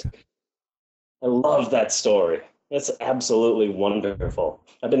Rock. I love that story. That's absolutely wonderful.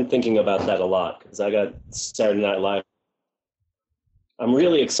 I've been thinking about that a lot because I got Saturday Night Live. I'm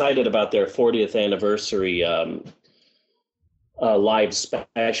really excited about their 40th anniversary live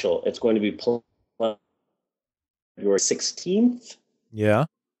special. It's going to be February 16th. Yeah.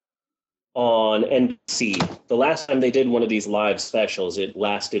 On NBC. The last time they did one of these live specials, it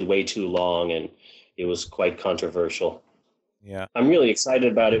lasted way too long and it was quite controversial. Yeah. I'm really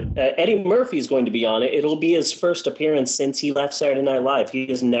excited about it. Eddie Murphy is going to be on it. It'll be his first appearance since he left Saturday Night Live. He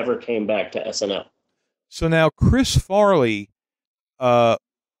has never came back to SNL. So now Chris Farley, one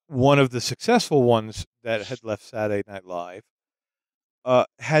of the successful ones that had left Saturday Night Live,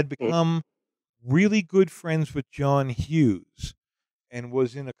 had become really good friends with John Hughes, and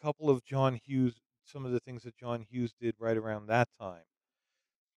was in a couple of some of the things that John Hughes did right around that time.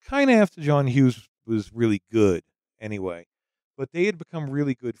 Kind of after John Hughes was really good, anyway. But they had become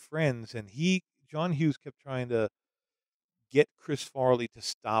really good friends, and John Hughes kept trying to get Chris Farley to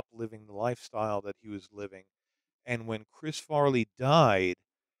stop living the lifestyle that he was living. And when Chris Farley died,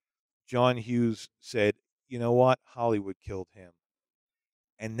 John Hughes said, "You know what? Hollywood killed him."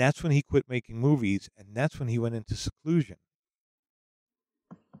 And that's when he quit making movies, and that's when he went into seclusion.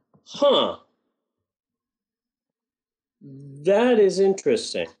 Huh. That is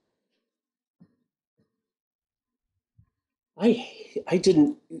interesting. I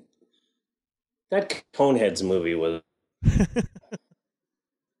didn't. That Coneheads movie was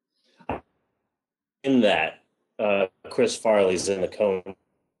in that. Chris Farley's in the Cone.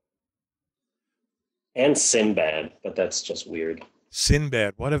 And Sinbad, but that's just weird.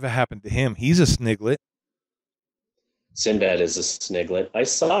 Sinbad, whatever happened to him? He's a sniglet. Sinbad is a sniglet. I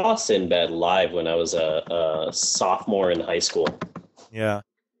saw Sinbad live when I was a sophomore in high school. Yeah.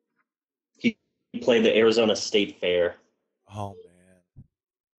 He played the Arizona State Fair. Oh, man.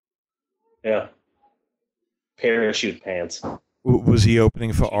 Yeah. Parachute pants. Was he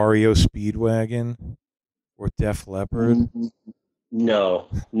opening for REO Speedwagon or Def Leppard? No.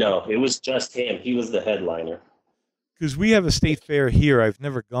 It was just him. He was the headliner. Because we have a state fair here. I've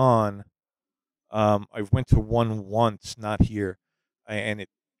never gone. I went to one once, not here, and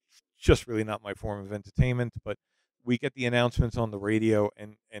it's just really not my form of entertainment. But we get the announcements on the radio,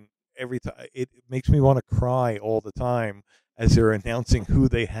 and every time it makes me want to cry all the time as they're announcing who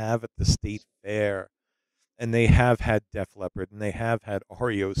they have at the state fair. And they have had Def Leppard, and they have had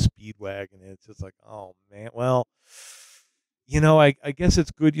REO Speedwagon, and it's just like, oh man, well, I guess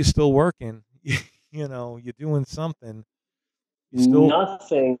it's good you're still working. You're doing something. You're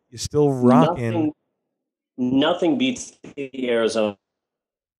still rocking. Nothing beats the Arizona.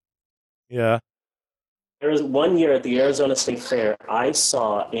 Yeah. There was one year at the Arizona State Fair, I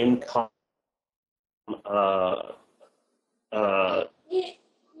saw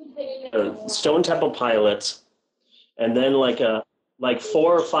Stone Temple Pilots, and then like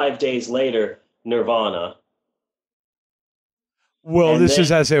 4 or 5 days later, Nirvana. Well, this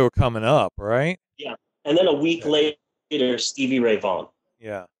is as they were coming up, right? Yeah, and then a week later, Stevie Ray Vaughan.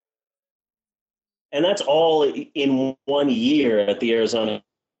 Yeah. And that's all in 1 year at the Arizona.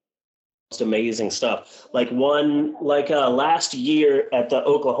 Most amazing stuff. Last year at the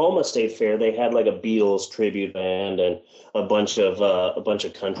Oklahoma State Fair, they had like a Beatles tribute band and a bunch of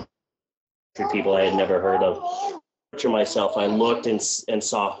country people I had never heard of. To myself, I looked and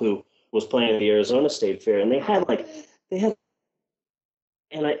saw who was playing at the Arizona State Fair, and they had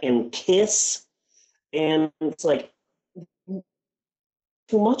and Kiss, and it's like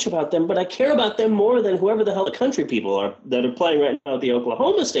too much about them, but I care about them more than whoever the hell the country people are that are playing right now at the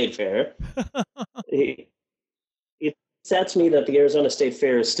Oklahoma State Fair. It sets me that the Arizona State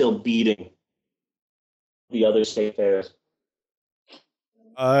Fair is still beating the other state fairs.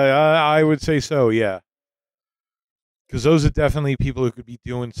 I would say so, yeah. Because those are definitely people who could be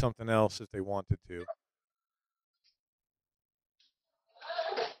doing something else if they wanted to.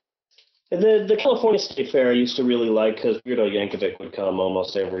 And the California State Fair I used to really like because Weird Al Yankovic would come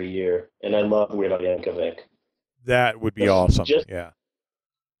almost every year, and I love Weird Al Yankovic. That would be awesome.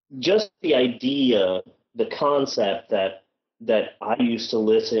 Just the idea, the concept that I used to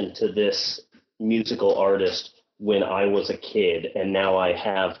listen to this musical artist when I was a kid, and now I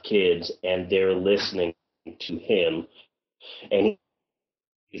have kids, and they're listening to him, and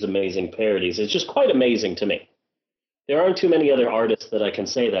these amazing parodies. It's just quite amazing to me. There aren't too many other artists that I can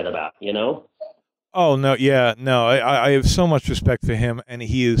say that about, Oh, no, yeah, no, I have so much respect for him, and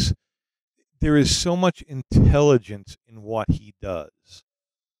there is so much intelligence in what he does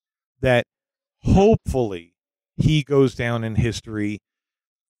that hopefully he goes down in history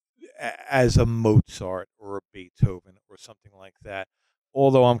as a Mozart or a Beethoven or something like that.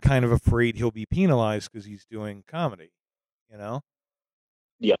 Although I'm kind of afraid he'll be penalized because he's doing comedy,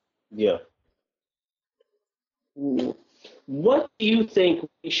 Yeah. What do you think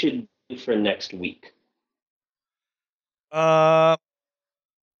we should do for next week?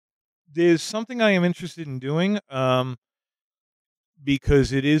 There's something I am interested in doing,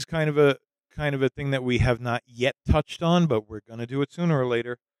 because it is kind of a thing that we have not yet touched on, but we're going to do it sooner or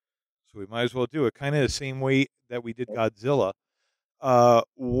later, so we might as well do it. Kind of the same way that we did Godzilla.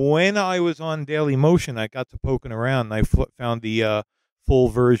 When I was on Daily Motion, I got to poking around, and I found the full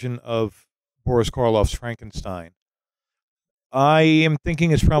version of Boris Karloff's Frankenstein. I am thinking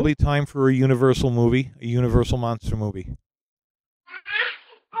it's probably time for a Universal movie, a Universal monster movie.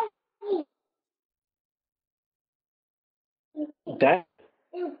 That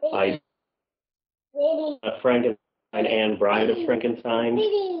I Frankenstein and Bride of Frankenstein.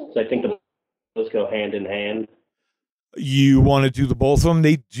 So I think those go hand in hand. You want to do the both of them?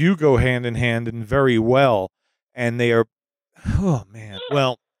 They do go hand in hand and very well. And they are, oh man.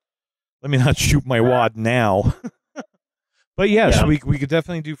 Well, let me not shoot my wad now. But yes, Yeah. we could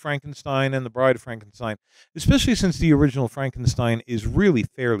definitely do Frankenstein and the Bride of Frankenstein, especially since the original Frankenstein is really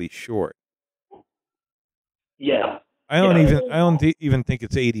fairly short. Yeah. I don't even think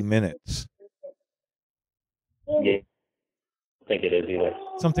it's 80 minutes. Yeah. I think it is either.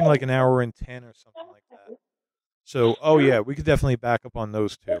 Something like an hour and 10 or something like that. So, oh yeah, we could definitely back up on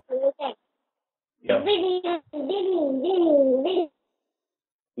those two. Yep.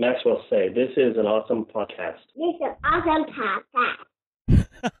 Maxwell say, this is an awesome podcast. This is awesome podcast.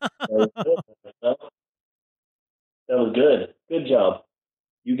 That was good. Good job.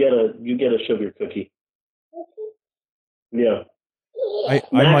 You get a sugar cookie. Yeah. I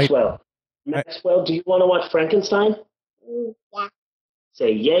might. Maxwell, do you want to watch Frankenstein? Yeah.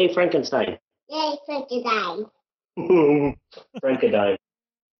 Say, yay, Frankenstein. Yay, Frankenstein. Frankenstein.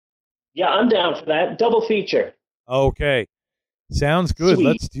 Yeah, I'm down for that. Double feature. Okay. Sounds good. Sweet.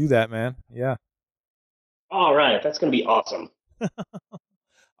 Let's do that, man. Yeah. All right. That's going to be awesome.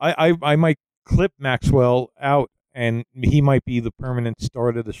 I might clip Maxwell out, and he might be the permanent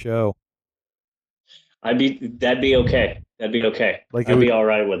start of the show. That'd be okay. That'd be okay. Like I'd be all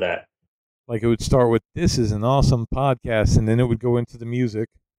right with that. Like it would start with, this is an awesome podcast, and then it would go into the music,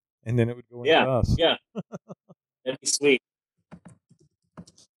 and then it would go into us. Yeah. That'd be sweet.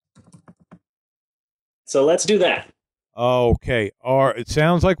 So let's do that. Okay. It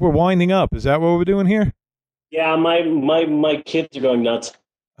sounds like we're winding up. Is that what we're doing here? Yeah, my kids are going nuts.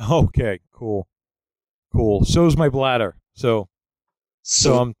 Okay, cool. So's my bladder. So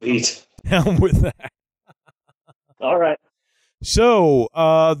I'm Sweet. down with that. All right. So,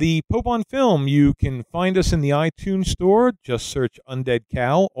 the Pope on Film, you can find us in the iTunes store. Just search Undead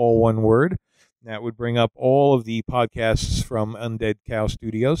Cow, all one word. That would bring up all of the podcasts from Undead Cow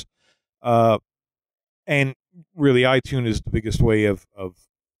Studios. And really, iTunes is the biggest way of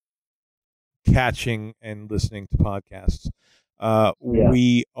catching and listening to podcasts.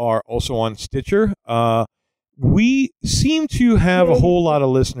 We are also on Stitcher. We seem to have a whole lot of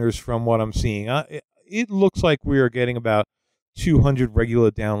listeners from what I'm seeing. It looks like we are getting about 200 regular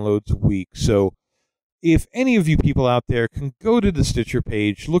downloads a week. So if any of you people out there can go to the Stitcher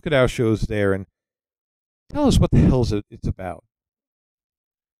page, look at our shows there, and tell us what the hell it's about.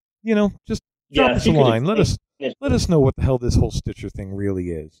 Just drop us a line. Let us know what the hell this whole Stitcher thing really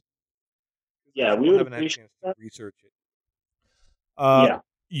is. Yeah, we would haven't had a appreciate chance that. to research it. Yeah.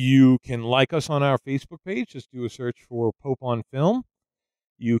 You can like us on our Facebook page. Just do a search for Pope on Film.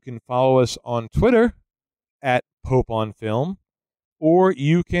 You can follow us on Twitter at Pope on Film, or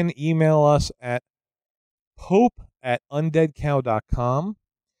you can email us at pope@undeadcow.com,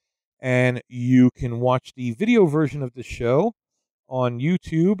 and you can watch the video version of the show on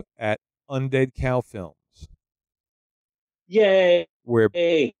YouTube at Undead Cow Films, Yay. where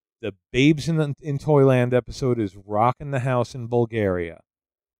Hey. the Babes in Toyland episode is rocking the house in Bulgaria.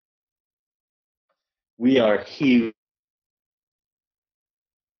 We are huge.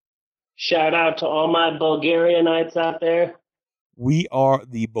 Shout out to all my Bulgarianites out there. We are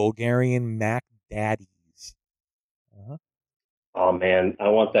the Bulgarian Mac Daddies. Oh, man, I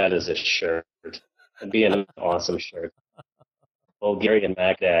want that as a shirt. It'd be an awesome shirt. Bulgarian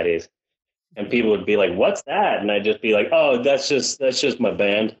Mac Daddies. And people would be like, what's that? And I'd just be like, oh, that's just my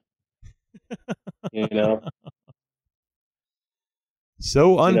band.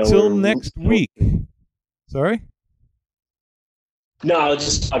 So until next week. Sorry? No, I was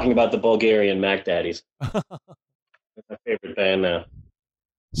just talking about the Bulgarian Mac Daddies. That's my favorite band now.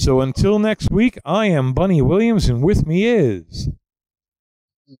 So until next week, I am Bunny Williams, and with me is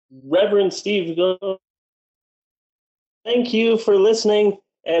Reverend Steve Gold. Thank you for listening,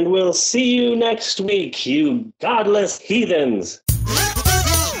 and we'll see you next week, you godless heathens.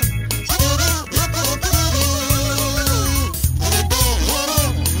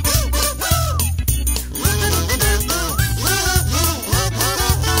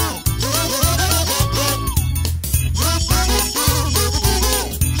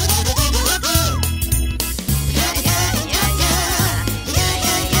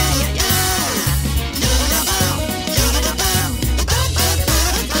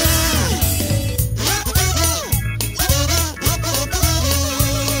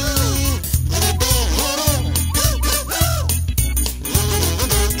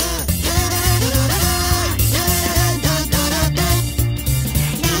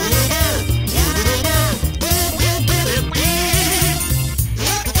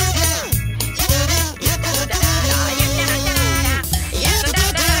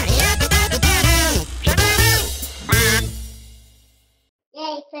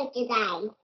 you guys.